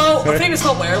Depot or Famous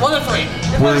Footwear. One of the three.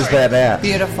 Where's that at?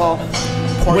 Beautiful.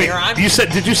 Wait, You're on.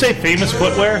 did you say Famous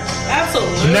Footwear?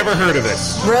 Absolutely. Never heard of it.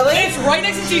 Really? It's right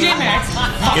next to TJ Maxx.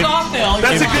 Fuck off, Phil.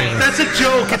 That's a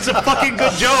joke. It's a fucking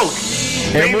good joke.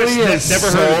 Emily Famous, is never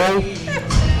so heard of it.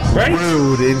 Right?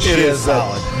 rude, and she has the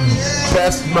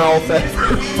best mouth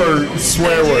ever for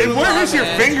swear words. And where has your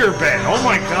finger been? Oh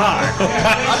my god.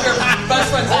 I'm your best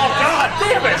friend's Oh god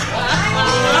damn it.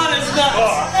 That is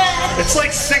nuts. It's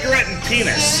like cigarette and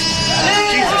penis.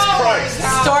 Jesus Christ.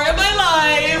 Story of my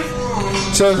life.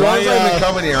 So as long as I've been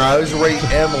coming here, I always rate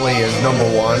Emily as number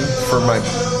one for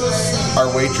our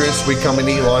waitress. We come and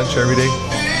eat lunch every day.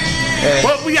 And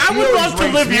Well, I she would always love to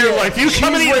rates live me your at- life. You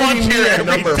come and she's eat rating lunch me here at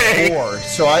every number day. 4.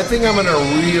 So I think I'm going to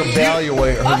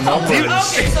reevaluate her numbers.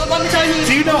 Okay, so let me tell you.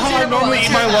 Do you know how I normally eat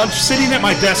my lunch? Sitting at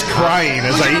my desk crying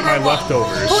as I eat my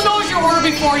leftovers. Who knows your order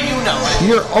before you know it?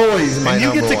 You're always my And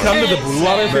you number get to one. come to the Blue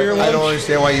Water for your But I don't lunch?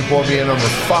 understand why you pulled me at number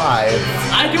 5.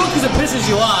 I do it because it pisses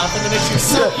you off and it makes you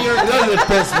so It irritated. doesn't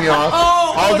piss me off.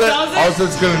 Oh, it doesn't? All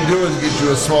it's going to do is get you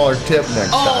a smaller tip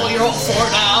next Oh, time. you're all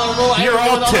 $4. You're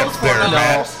all tipped there,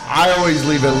 man. I always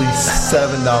leave at least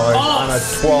 $7 on a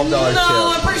 $12 No, tip.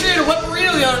 I appreciated a whipped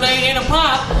burrito the other day in a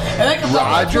pop, and that comes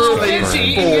Roger out leaves $4.50, and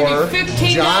you 4. give me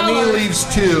 $15. Johnny leaves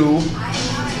 2.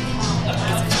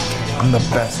 I'm the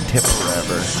best tipper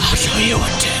ever. I'll show you a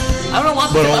tip. I don't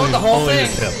want the tip, I want the whole thing.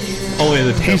 Only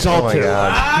the tip. He's all Oh my tip.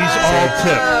 God. He's all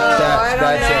tip.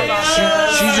 That's it.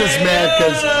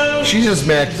 She's just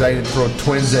mad because I didn't throw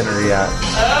twins in her yet.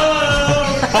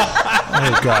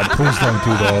 Oh God, please don't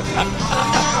do that.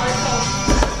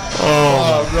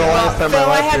 Oh, the last time Phil, I I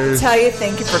left have her. to tell you,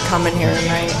 thank you for coming here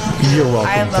tonight. You're welcome.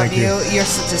 I love Thank you. You're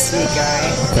such a sweet guy.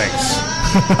 Thanks.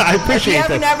 I If you appreciate have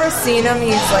that. never seen him,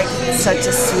 he's like such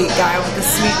a sweet guy with a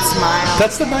sweet smile.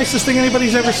 That's the nicest thing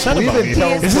anybody's ever said We've about been you.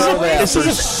 telling Is Phil that this for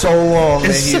a- so long that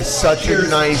is he's this such a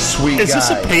nice, sweet guy. Is this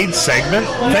a paid segment?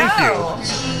 Thank you.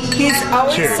 He's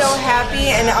always Cheers. so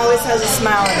happy and always has a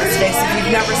smile on his face. If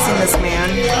you've never seen this man,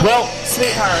 Well,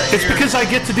 sweetheart. it's because I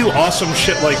get to do awesome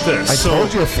shit like this. I so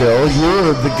told you, Phil,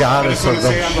 you're the goddess of the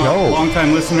I'm a show.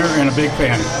 long-time listener and a big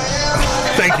fan.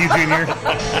 thank you, Junior.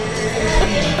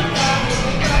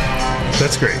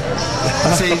 That's great.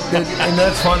 See, and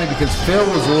that's funny because Phil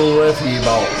was a little iffy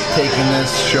about taking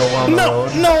this show on the road.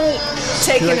 No.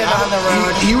 Taking Like, it on the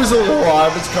road. He was a little out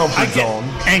of his comfort I get zone.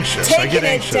 anxious. I Taking get it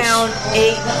anxious. down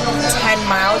 8-10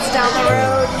 miles down the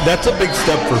road. That's a big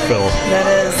step for Phil. That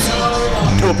is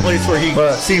To a place where he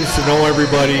But- seems to know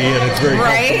everybody and it's very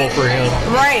Right. comfortable for him.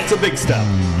 right. It's a big step.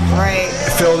 Right.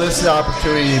 Phil, this is an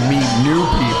opportunity to meet new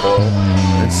people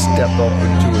and step up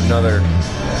into another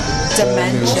whole new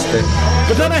Dimension. state.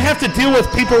 But then I have to deal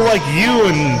with people like you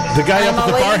and the guy up at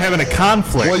the Emily? bar having a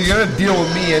conflict. Well, you're gonna deal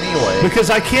with me anyway. because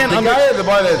I can't. The guy at the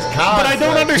bar that's conflict. but I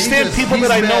don't understand people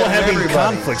that I know having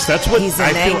conflicts. That's what He's I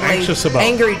an feel anxious about.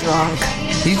 angry drunk.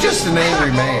 He's just an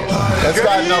angry man. That's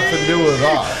got nothing to do with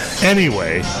us.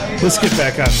 Anyway, let's get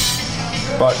back on.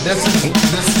 But this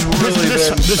is really This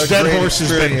been a dead great horse has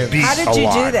been experience. beat How did a you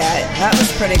lot. do that? That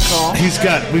was pretty cool.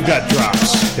 We've got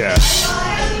drops. Yeah.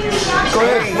 Go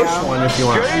There ahead, you push go. one if you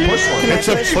want. Push one. Can I It's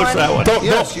a push push one? that one. Don't.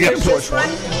 Yes, you Yep. can push one.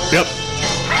 Yep.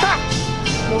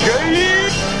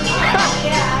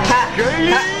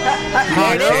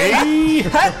 Okay.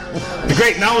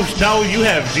 Great. Now you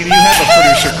have Jeannie. You have a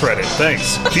producer credit.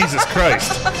 Thanks. Jesus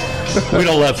Christ. We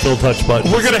don't let Phil touch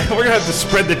buttons. We're gonna have to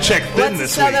spread the check thin What's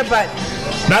this this other week. button?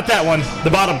 Not that one. The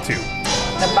bottom two.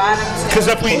 The bottom two. Because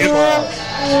if we, Oh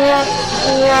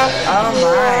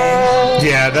my.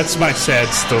 yeah, that's my sad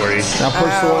story. Now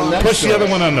push the one next Push to the it. other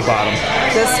one on the bottom.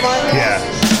 This one? Yeah.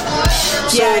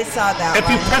 Yeah, I saw that If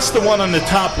you one. press the one on the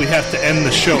top, we have to end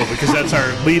the show because that's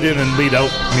our lead in and lead out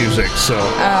music. So,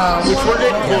 Which we're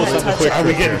getting close on the quick are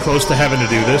we trip getting here. close to having to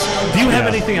do this? Do you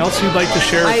have anything else you'd like to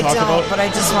share or I talk don't, about? but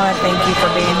I just want to thank you for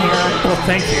being here. Well,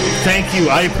 thank you.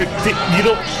 You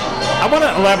don't. I want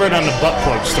to elaborate on the butt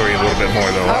plug story a little bit more,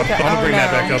 though. Okay. I want to Oh, bring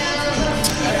that no. back up.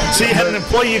 So you had an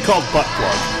employee you called Butt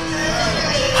Plug.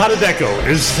 How did that go?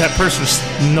 Is that person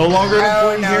no longer an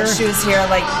Oh employee no, here? she was here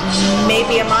like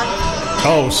maybe a month.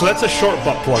 Oh, so that's a short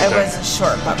butt plug. It then. was a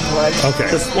short butt plug. Okay.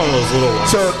 Just one of those little ones.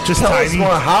 So Just tell us tiny.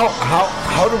 more. How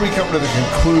did we come to the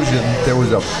conclusion there was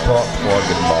a butt plug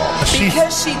involved? Because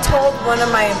she told one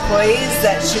of my employees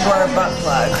that she wore a butt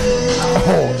plug.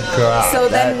 Oh God. So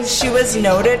then she was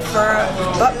noted for a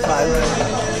butt plug.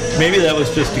 Maybe that was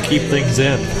just to keep things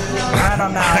in. I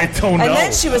don't know. I don't know. And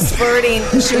then she was flirting.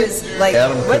 She was like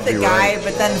Adam with could a be guy, right.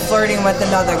 but then flirting with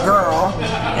another girl,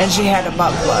 and she had a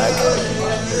butt plug.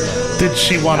 Did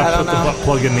she want to I put don't the know. butt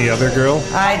plug in the other girl?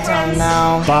 I don't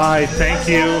know. Bye. Thank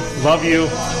you. Love you.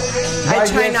 I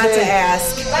try not to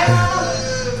ask.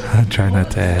 I try not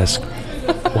to ask.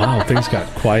 Wow, things got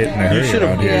quiet in a You hurry should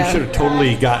around have. here. You should have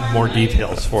totally gotten more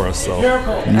details for us, though. You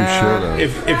should have.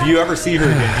 If you ever see her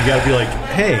again, you got to be like,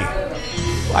 hey,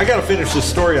 I got to finish this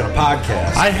story on a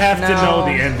podcast. I have to No. know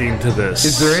the ending to this.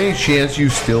 Is there any chance you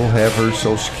still have her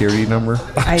social security number?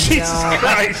 I Jesus don't.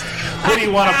 Christ. What do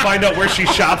you want to find out where she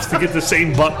shops to get the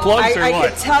same butt plugs or I what?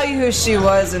 could tell you who she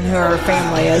was and who her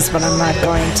family is, but I'm not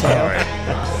going to. All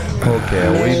right. Okay,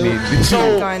 we need So-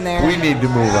 I'm not going there. we need to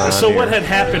move on. So what here. had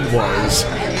happened was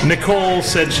Nicole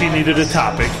said she needed a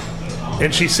topic,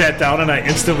 and she sat down, and I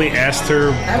instantly asked her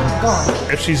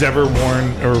if she's ever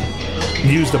worn or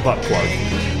used a butt plug.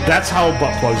 That's how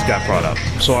butt plugs got brought up.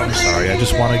 So I'm sorry. I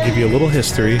just want to give you a little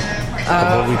history of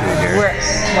what we do here.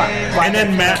 Why And then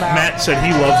did it Matt come about? Matt said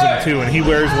he loves them too, and he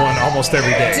wears one almost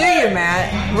every Do day. you,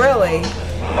 Matt? Really?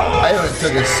 I haven't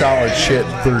took a solid shit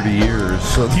in 30 years.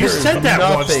 So You there's said that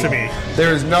once to nothing- me.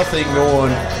 There's nothing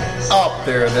going up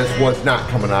there that's what's not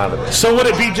coming out of it. So would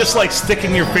it be just like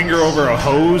sticking your finger over a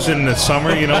hose in the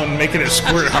summer, you know, and making it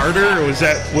squirt harder, or was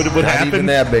that what would Not happen? even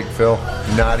that, Big Phil.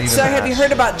 Not even So that. have you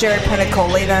heard about Jerry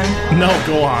Pentacoli then? No,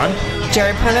 go on.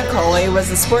 Jerry Pentacoli was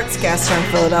a sportscaster in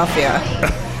Philadelphia.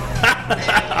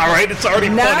 All right, it's already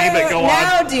funny, but go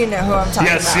now on. do you know who I'm talking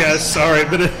Yes, about? yes. All right,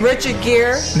 but Richard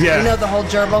Gere. Yeah. You know the whole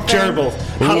gerbil thing? Gerbil.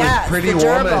 How- Yes, Pretty the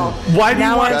Woman. gerbil. Why do you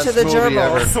now want- onto the Best movie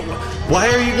gerbils. why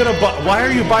are you gonna? Why are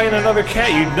you buying another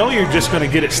cat? You know you're just gonna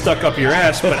get it stuck up your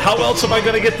ass. But how else am I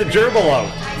gonna get the gerbil out?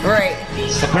 Right.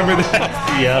 Remember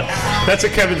that? yeah. That's a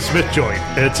Kevin Smith joint.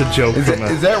 It's a joke Is, from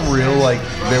is that real? Like,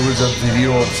 there was a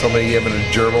video of somebody having a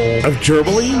gerbil of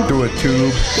gerbiling. through a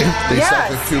tube. They Yes.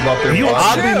 sucked the tube up their You butt.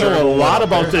 oddly true. know a lot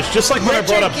about this. Just like when I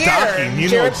brought up Richard Gere, docking, you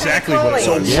know Jared exactly what it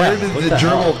Pentacoli. was. Where did the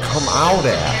gerbil come out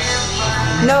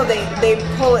at? No, they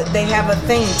pull it. They have a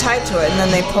thing tied to it, and then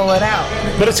they pull it out.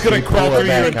 But it's going They to crawl pull it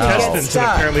through your back out. intestines, and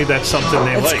Stuck. apparently that's something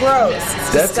they It's like. gross.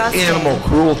 It's That's disgusting. animal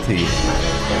cruelty.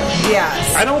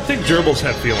 Yes. I don't think gerbils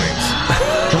have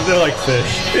feelings. They're like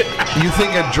fish. You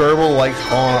think a gerbil likes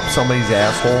calling up somebody's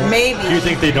asshole? Maybe. You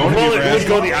think they don't? Well, have it would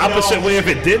go the opposite way if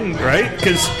it didn't, right?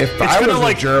 Because If it's I gonna was a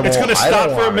like gerbil, it's gonna I stop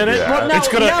don't for a wanna do minute. that. Well, no, it's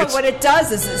gonna no. it's, What it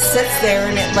does is it sits there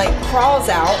and it like crawls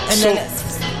out, and So- then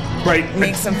it right.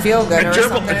 makes them feel good. A or gerbil,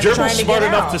 something a and gerbil's trying to smart get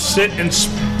enough out. to sit and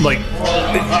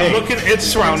look at its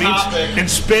surroundings and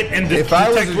spit and If I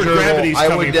was a detect where gravity's gerbil, I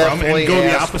coming would from definitely and go the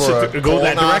ask for opposite, a go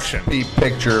that direction. colonoscopy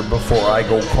picture before I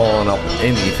go calling up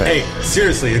anything. Hey,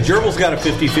 seriously, a gerbil's got a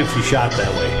 50-50 shot that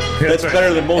way. That's right.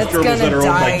 better than most It's gerbils that gonna are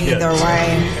owned by die kids. either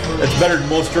way. That's better than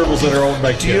most gerbils that are owned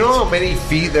by kids. Do you know how many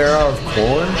feet there are of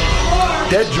corn?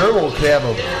 That gerbil could have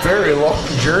a very long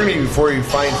journey before he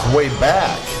finds the way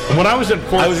back. When I was in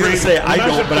fourth I was going grade, to say I when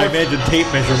was don't, in but I fourth- imagine Tape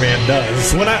Measure Man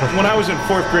does. When I was in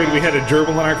fourth grade, we had a gerbil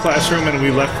in our classroom, and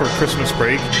we left for Christmas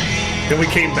break. Then we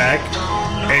came back,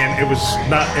 and it was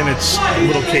not in its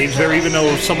little cage there, even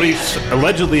though somebody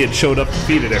allegedly had showed up to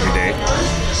feed it every day.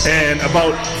 And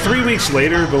about 3 weeks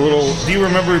later, do you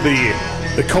remember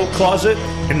the coat closet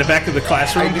in the back of the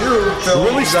classroom? I do, Phil,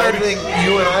 Really because I started. think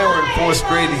you and I were in fourth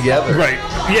grade together. Right.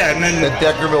 Yeah, and then At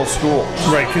Deckerville School.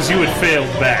 right because you had failed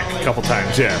back a couple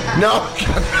times. Yeah. No,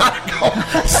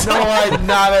 no, I'm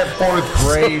not at fourth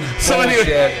grade. So anyway,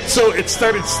 Bullshit. so it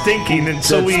started stinking, and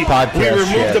so That's we podcast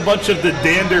removed shit. a bunch of the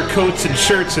dander coats and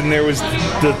shirts, and there was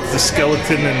the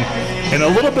skeleton and a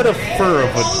little bit of fur of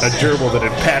a gerbil that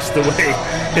had passed away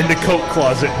in the coat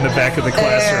closet in the back of the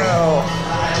classroom.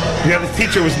 Ew. Yeah, the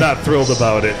teacher was not thrilled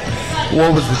about it.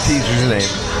 What was the teacher's name?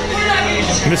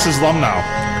 Mrs. Lumnow.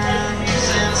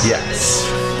 Yes.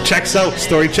 Checks out.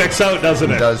 Story checks out,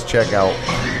 doesn't It it? does check out.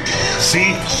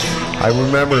 See? I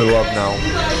remember Love Now.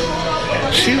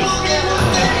 She,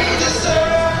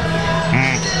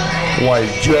 Why,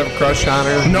 did you have a crush on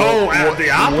her? no, What- the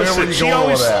Where were opposite. you She going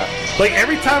always, with that? like,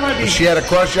 every time I'd be... She had a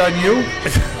crush on you?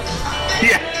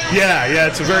 Yeah,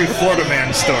 it's a very Florida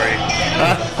man story.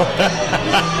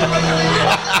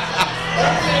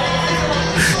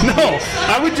 No,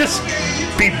 I would just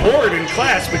be bored in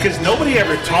class because nobody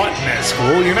ever taught in that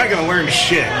school. You're not going to learn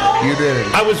shit. You did.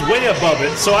 I was way above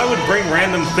it, so I would bring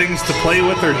random things to play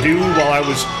with or do while I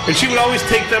was, and she would always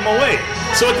take them away.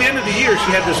 So at the end of the year, she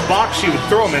had this box she would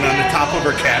throw them in on the top of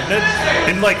her cabinet,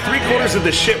 and like 3/4 of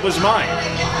the shit was mine.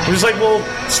 It was like, well,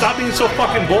 stop being so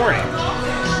fucking boring.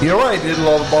 You know what I did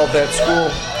love about that school?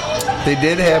 They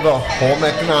did have a home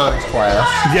economics class.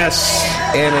 Yes.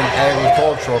 and an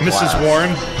agricultural Mrs. class.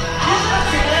 Warren.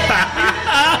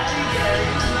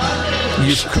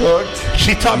 You cooked.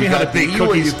 She taught me You how to got bake eat what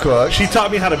cookies. you cooked. She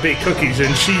taught me how to bake cookies, and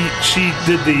she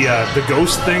did the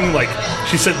ghost thing. Like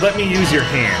she said, "Let me use your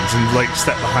hands," and like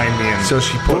step behind me, and So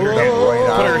she put her hand right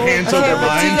put her out. hands Okay, under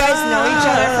but do you mine. guys know each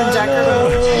other from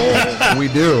Deckerville? We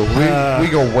do. We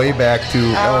go way back to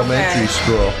elementary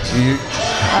school. We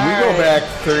go right. back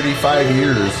 35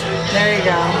 years. There you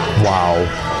go. Wow.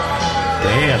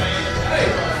 Damn.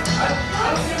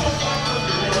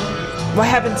 What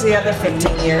happened to the other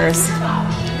 15 years?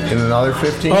 In another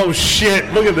 15? Oh shit!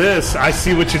 Look at this. I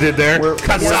see what you did there.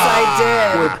 Kazaa! Yes,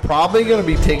 I did. We're probably going to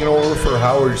be taking over for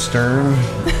Howard Stern.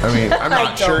 I mean, I'm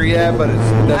not sure yet, but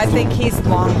I think he's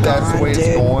long gone, that's the way it's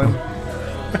dude. going.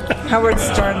 Howard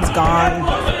Stern's gone.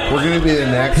 We're going to be the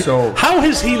next, so How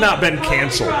has he not been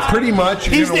canceled? pretty much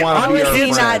He's you're going to the want to How be is our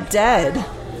he friend. not dead?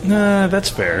 Nah, that's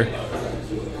fair.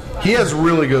 He has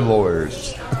really good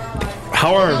lawyers.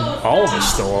 How are all of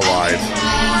us still alive?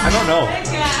 I don't know.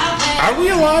 Are we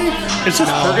alive? Is this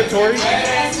purgatory?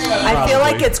 I feel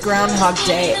like it's Groundhog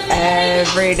Day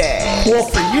every day. Well,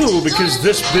 for you, because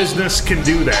this business can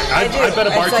do that. I've been a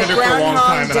It's like bartender for a long Groundhog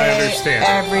time, and I Day understand.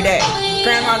 every day.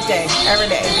 Groundhog Day every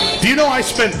day. Do you know I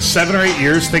spent 7 or 8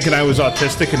 years thinking I was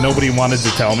autistic and nobody wanted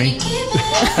to tell me?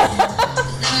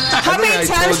 How think many I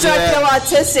times told do you I that. feel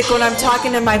autistic when I'm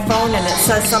talking to my phone and it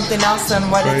says something else than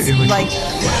what it's like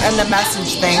in the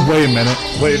message thing? Wait a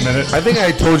minute. I think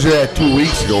I told you that 2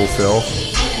 weeks ago, Phil.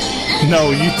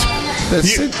 No,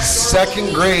 Since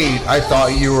second grade, I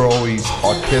thought you were always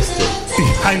autistic.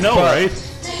 I know, But- right?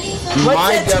 What's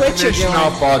My that Twitch you're definition doing?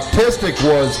 of autistic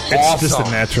was It's awesome. just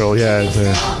a natural, yeah.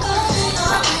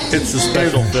 It's the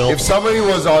special Phil. If somebody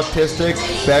was autistic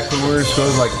back when we were in school, it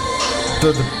was like,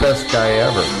 they're the best guy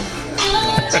ever.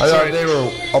 I thought right. they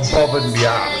were above and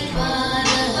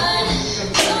beyond.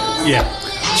 Yeah.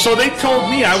 So they told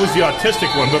me I was the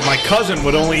autistic one, but my cousin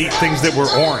would only eat things that were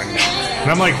orange. And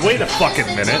I'm like, wait a fucking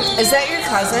minute. Is that your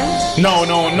cousin? No,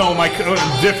 my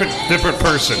different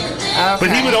person. But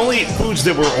he would only eat foods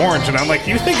that were orange, and I'm like,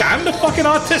 you think I'm the fucking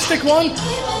autistic one?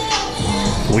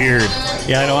 Weird.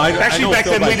 Yeah, I know. I Actually, know back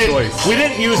Phil then by we choice.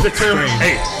 didn't use the term.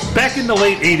 Hey, back in the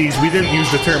late '80s, we didn't use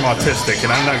the term autistic,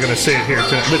 and I'm not going to say it here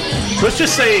tonight. But let's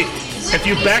just say, if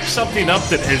you back something up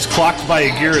that is clocked by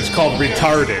a gear, it's called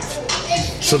retarded.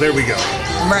 So there we go.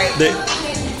 Right. They,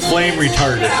 flame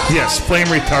retarded. Yes, flame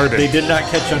retarded. They did not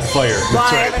catch on fire. Well,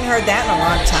 I right. haven't heard that in a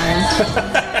long time.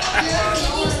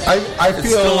 I feel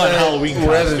still on that Halloween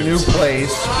we're at a new costumes.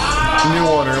 place, new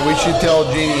owner. We should tell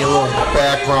Jeannie a little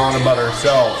background about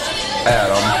ourselves,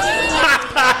 Adam.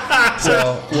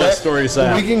 So What story is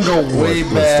that? We can go way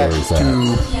What back story is that?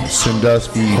 to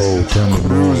Sandusky's tell me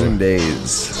cruising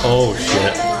days. Oh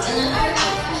shit.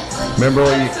 Remember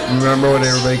what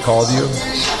everybody called you?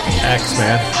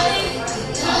 X-Man.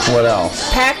 What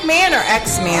else? Pac-Man or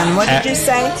X-Man? What did you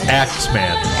say?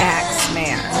 X-Man.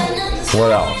 X-Man.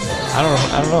 What else? I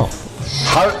don't know.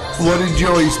 What did you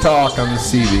always talk on the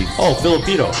CB? Oh,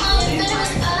 Filipino.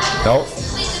 Nope.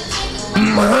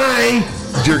 Hi,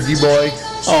 Jerky Boy.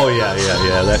 Oh yeah,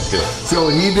 that too. So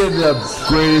he did the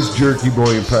greatest Jerky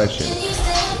Boy impression.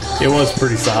 It was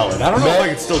pretty solid. I don't know if I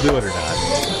can still do it or not.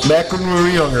 Back when we were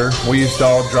younger, we used to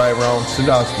all drive around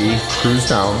Sandusky, cruise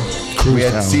town. We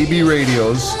had town. CB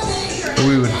radios, and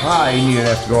we would hide, and you'd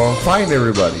have to go out and find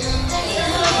everybody.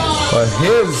 But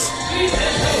his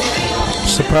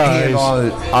Surprise.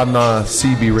 on the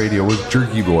CB radio was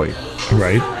Jerky Boy,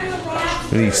 Right.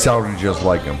 and he sounded just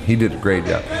like him. He did a great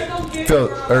job. Phil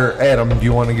or Adam, do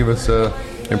you want to give us a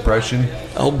impression?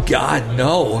 Oh God,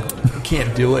 no!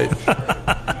 Can't do it.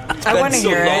 I want to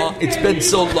hear it. It's been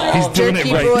so long. He's doing Jerky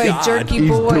it right. boy, God. jerky He's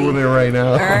boy. doing it right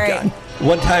now. All right.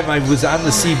 One time I was on the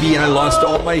CB and I lost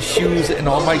all my shoes and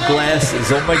all my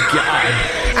glasses. Oh my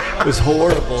God, it was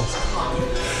horrible.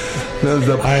 That was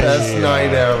the best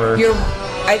night ever.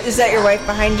 Is that your wife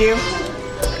behind you?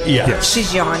 Yeah,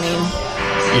 She's yawning.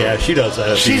 yeah, she does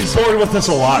that. She's bored with us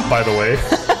a lot, by the way.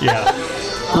 yeah.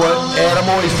 What Adam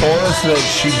always told us that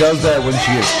she does that when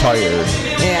she gets tired.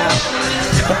 Yeah.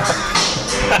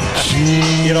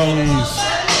 You know,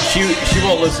 she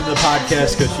won't listen to the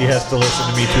podcast because she has to listen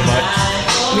to me too much.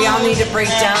 We all need to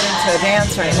break down into a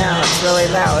dance right now. It's really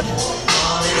loud.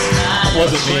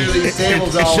 Wasn't me. These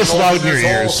tables it's out, just open loud in your this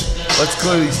whole- ears. Let's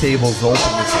clear these tables, open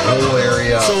this whole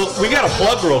area. So we got a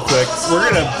plug real quick. We're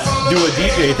gonna do a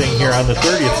DJ thing here on the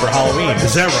 30th for Halloween.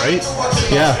 Is that right?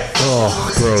 Yeah. Oh,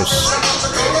 gross.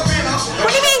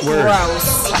 What do you mean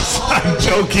gross? I'm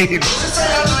joking.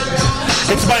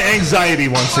 It's my anxiety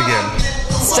once again.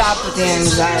 Stop with the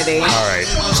anxiety. All right.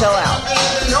 Chill out.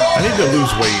 I need to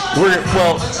lose weight.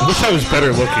 I wish I was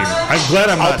better looking. I'm glad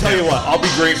I'm not. I'll tell you what. I'll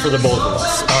be great for the both of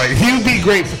us. All right, you be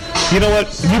great. You know what?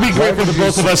 You be great for the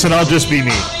both of us, and I'll just be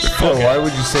me. Phil, why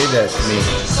would you say that to me?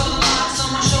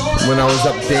 When I was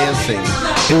up dancing,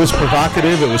 It was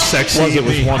provocative. It was sexy. It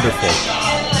was wonderful.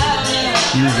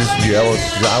 you were just jealous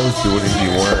because I was doing it and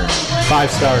you weren't. 5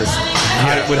 stars.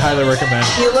 I would highly recommend.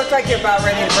 You look like you're about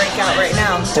ready to break out right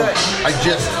now. Do it. I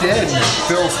just did, and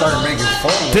Phil started making fun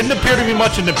of me. Didn't appear to be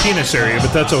much in the penis area, but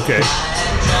that's okay.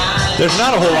 There's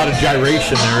not a whole lot of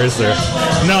gyration there, is there?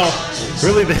 No,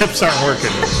 really, the hips aren't working.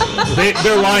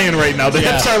 They're lying right now. The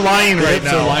hips are lying The right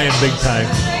hips now. are lying big time.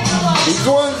 These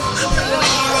ones?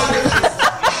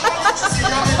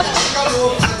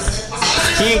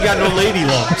 He ain't got no lady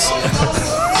lumps.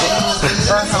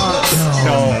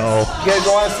 No. You guys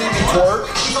want to see me twerk?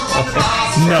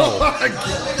 No.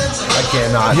 I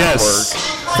cannot Yes.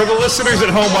 twerk. For the listeners at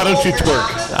home, why don't you twerk?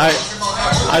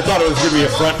 I thought it was going to be a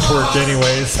front twerk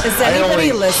anyways. Is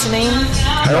anybody listening?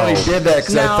 I only did that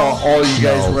because I No. thought all you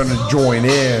guys were going to join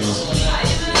in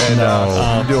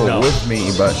and do it with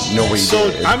me, but nobody So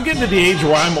did. I'm getting to the age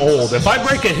where I'm old. If I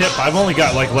break a hip, I've only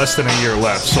got like less than a year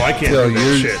left, so I can't Phil, do that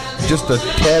you're shit. just a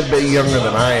tad bit younger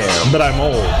than I am. But I'm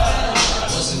old.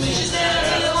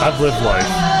 I've lived life.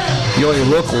 You only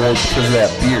look old because of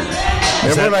that beard.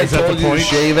 Remember when I is that told the you to point?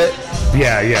 shave it?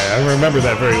 Yeah, I remember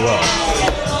that very well.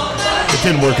 It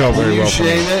didn't work out When very you well for me.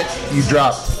 shave it, you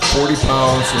drop 40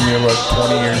 pounds and you look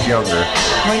 20 years younger.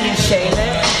 When you shave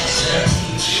it?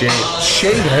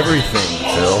 Shave everything,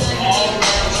 Phil.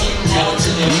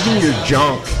 Even your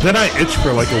junk. Then I itch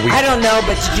for like a week. I don't know,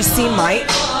 but did you see Mike?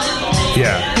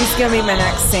 Yeah, He's going to be my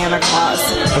next Santa Claus.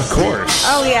 of course.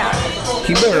 Oh, yeah.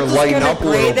 You better We're lighten going up to a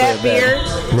little gray that bit, beard.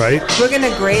 man. Right? We're going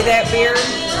to gray that beard.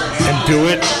 And do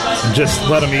it. And just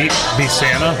let him eat. Be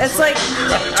Santa. It's like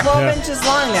 12 Yeah. inches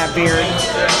long, that beard.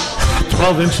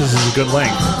 12 inches is a good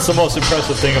length. It's the most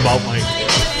impressive thing about Mike.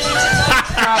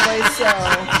 Probably so.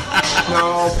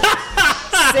 No,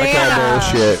 Santa.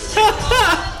 bullshit.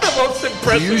 The most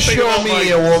impressive You thing show about me Mike.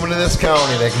 a woman in this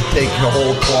county that can take the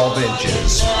whole 12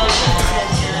 inches.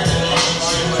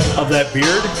 Of that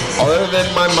beard? Other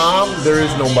than my mom, there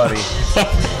is nobody.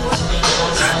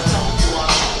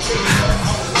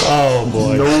 Oh,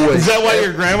 boy. No way. Is that why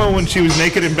your grandma, when she was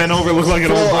naked and bent over, looked like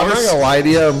an old Well, I'm not horse? gonna lie to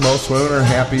you. Most women are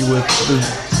happy with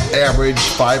the average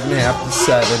 5.5 to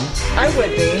 7. I would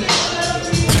be. When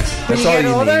That's you all get you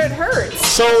older, need. it hurts.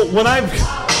 So what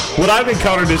I've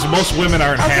encountered is most women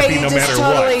aren't Okay, happy you no just matter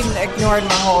totally what. ignored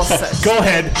my whole Go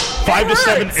ahead. 5 to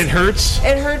 7, hurts. it hurts.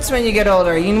 It hurts when you get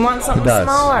older. You want something It does.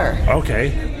 smaller.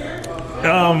 Okay.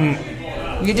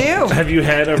 You do. Have you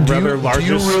had a Do rather you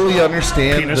largest really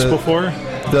understand penis the, before?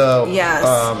 the Yes.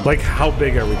 Like how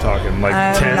big are we talking? Like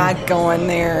I'm 10? not going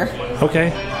there. Okay.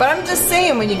 But I'm just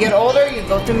saying, when you get older, you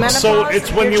go through menopause. So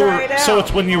it's when you're you were dried out. so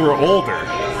it's when you were older.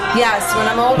 Yes, when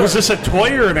I'm older. Was this a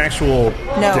toy or an actual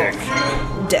No. dick?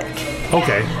 Dick.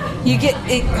 Okay.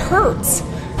 It hurts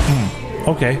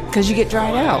Okay. because you get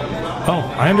dried out.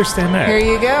 Oh, I understand that. Here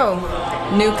you go.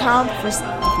 New conversation.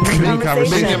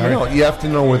 conversation. No, you have to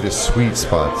know where the sweet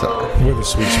spots are. Where the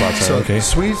sweet spots are. So Okay. the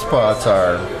sweet spots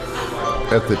are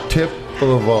at the tip of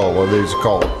the vulva. What is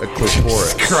called a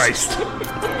clitoris. Christ.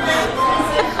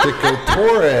 The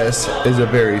clitoris is a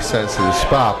very sensitive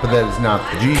spot, but that is not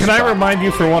the G Can spot. I remind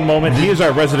you for one moment? He is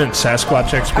our resident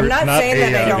Sasquatch expert, I'm not not saying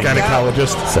a that I don't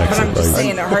gynecologist. But I'm just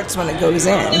saying it hurts when it goes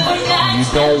in. You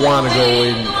don't want to go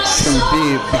in too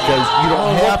deep because you don't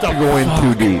Oh, have what to the go in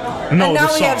too deep. No, And now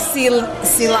the we song. have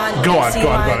Ceylon. Go on.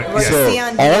 Yeah. So,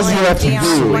 all you have to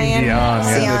do-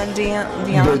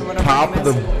 Dion, The top of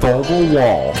the vulval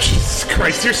wall. Jesus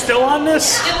Christ, you're still on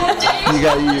this? You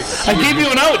got you. I gave you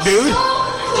an out, dude.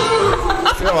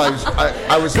 Phil,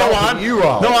 I was Go helping on. you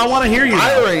out. No, I want to hear you. I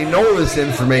now. already know this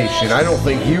information. I don't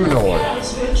think you know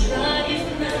it.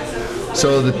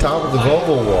 So the top of the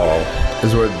vulval wall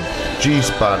is where the G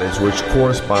spot is, which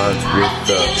corresponds with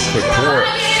the clitoris.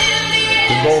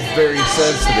 They're both very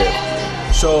sensitive.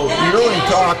 So you're only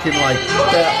talking like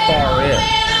that far in.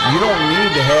 You don't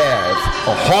need to have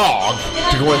a hog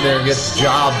to go in there and get the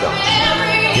job done.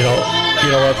 You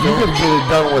know what? You could get it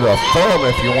done with a thumb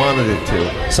if you wanted it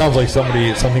to. Sounds like something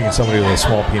with a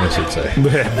small penis would say.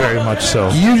 Very much so.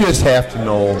 You just have to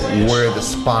know where the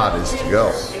spot is to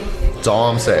go. That's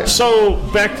all I'm saying. So,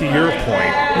 back to your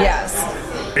point. Yes.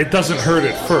 It doesn't hurt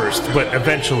at first, but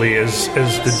eventually, as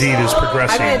the deed is I'm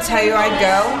progressing. going to tell you, I'd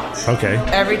go Okay.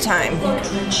 every time.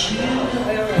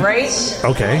 Right?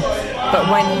 Okay. But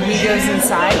when he goes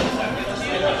inside,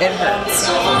 it hurts.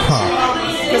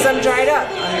 Because I'm dried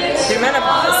up. I'm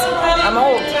premenopause. I'm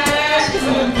old.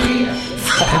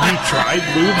 Have you tried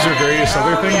lubes or various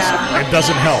other things? Yeah. It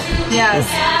doesn't help. Yes.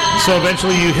 So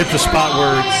eventually you hit the spot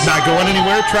where it's not going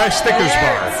anywhere. Try Snickers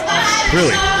bar.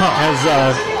 Really? Huh.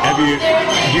 Do you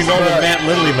know the Matt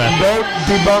Lindley method? Don't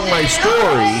debunk my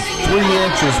story. 3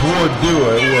 inches would do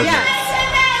it, wouldn't Yes. it?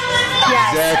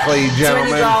 Yes. Exactly, So when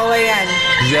gentlemen. you go all the way in.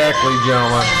 Exactly,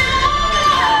 gentlemen.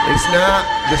 It's not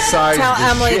the size Tell of the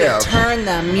Emily ship. to turn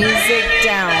the music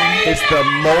down. It's the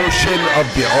motion of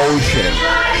the ocean.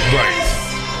 Right.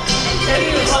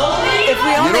 If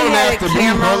we You only don't had have a to be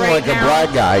camera hung right like a now,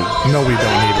 black guy. No, we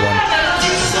don't need one.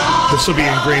 This will be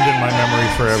ingrained in my memory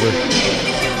forever.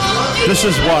 This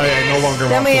is why I no longer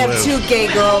then want we to have live. 2 gay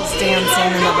girls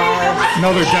dancing in the bar.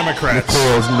 No, they're Democrats.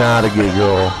 Nicole's not a gay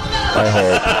girl. I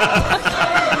hope.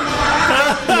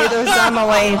 Neither's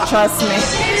Emily, trust me.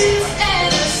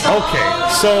 Okay,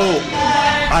 so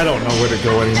I don't know where to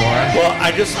go anymore. Well,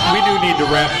 we do need to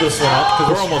wrap this one up because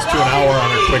we're almost to an hour on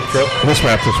our quick trip. Let's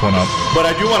wrap this one up. But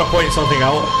I do want to point something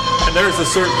out. And there's a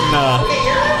certain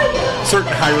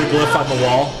hieroglyph on the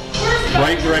wall,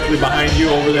 right directly behind you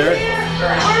over there.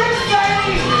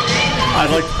 I'd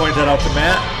like to point that out to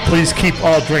Matt. Please keep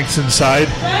all drinks inside.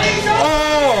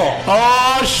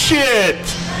 Oh shit!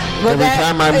 Well, Every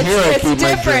time I'm here, I it's keep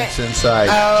my different. drinks inside.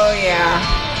 Oh, yeah.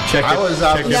 Check I it. was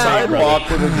out check the it out, sidewalk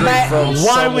with a drink But from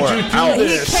why would somewhere you do else. He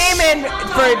this? came in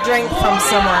for a drink from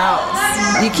somewhere else.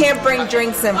 You can't bring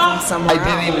drinks in from somewhere I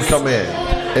didn't even come in.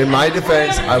 In my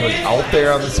defense, I was out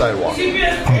there on the sidewalk. Minding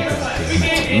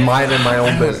my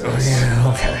own business.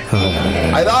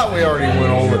 I thought we already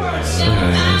went over this.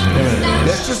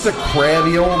 That's just a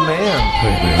crabby old man.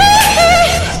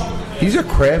 He's a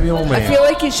crabby old I man. feel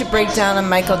like you should break down a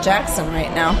Michael Jackson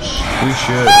right now. We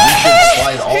should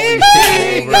slide all these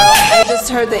There you people go. over. I just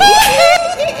heard the.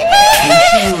 We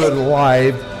should do a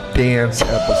live dance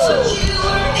episode.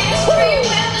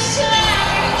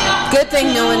 Good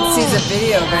thing no one sees a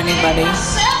video of anybody.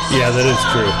 Yeah, that is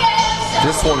true.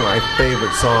 This is one of my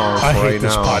favorite songs I hate right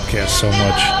this now. podcast so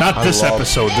much. Not I this love-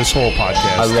 episode, this whole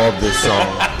podcast. I love this song.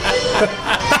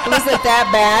 Was it that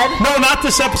bad? No, not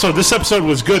this episode. This episode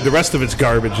was good. The rest of it's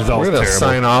garbage. It's all We're gonna terrible.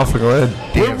 sign off and go ahead.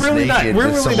 And We're dance really not. naked We're to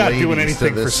really some not doing ladies to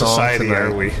anything for this song society, tonight.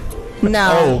 are we?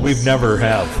 No. Oh, we've never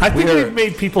have. I think We are- we've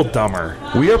made people dumber.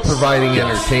 We are providing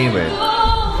entertainment.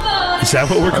 Is that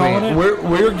what we're I calling mean, it?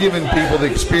 we're giving people the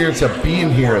experience of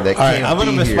being here that All right, can't I'm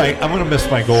gonna be miss here. I'm gonna miss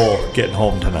my goal getting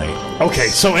home tonight. Okay,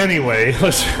 so anyway,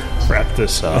 let's wrap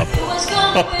this up.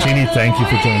 Jeannie, thank you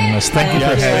for joining us. Thank you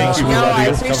for Yes, having us. thank We you. No, love I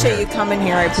you. appreciate you coming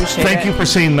here. I appreciate it. Thank you for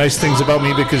saying nice things about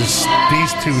me because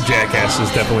these 2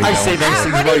 jackasses definitely I don't. say nice Ah,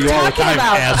 things what about are you you all the talking time,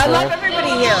 about? I asshole. love everybody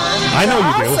here. I know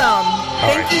you do. Awesome.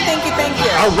 Thank right. you, thank you, thank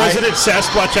you. Our resident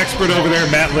Sasquatch expert over there,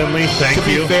 Matt Lindley. Thank To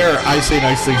be you. fair, I say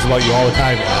nice things about you all the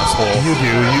time, asshole. You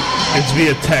do. It's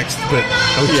via text, but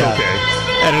it's Yeah. okay.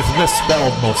 And it's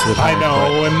misspelled most of the I time.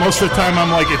 know, and most of the time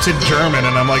I'm like, it's in German,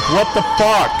 and I'm like, what the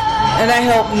fuck? And I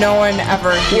hope no one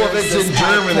ever hears Well, if it's this in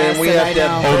German, then we podcast have that to I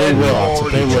have know. Oh, they Ben will.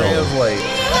 already They will. translate.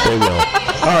 They will.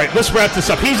 All right, let's wrap this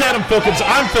up. He's Adam Filkins.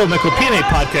 I'm Phil Nickel. PNA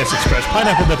Podcast Express.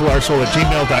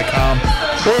 PineappleNickleRSoul@gmail.com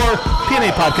or PNA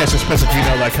Podcast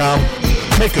Express@gmail.com.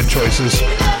 Make good choices.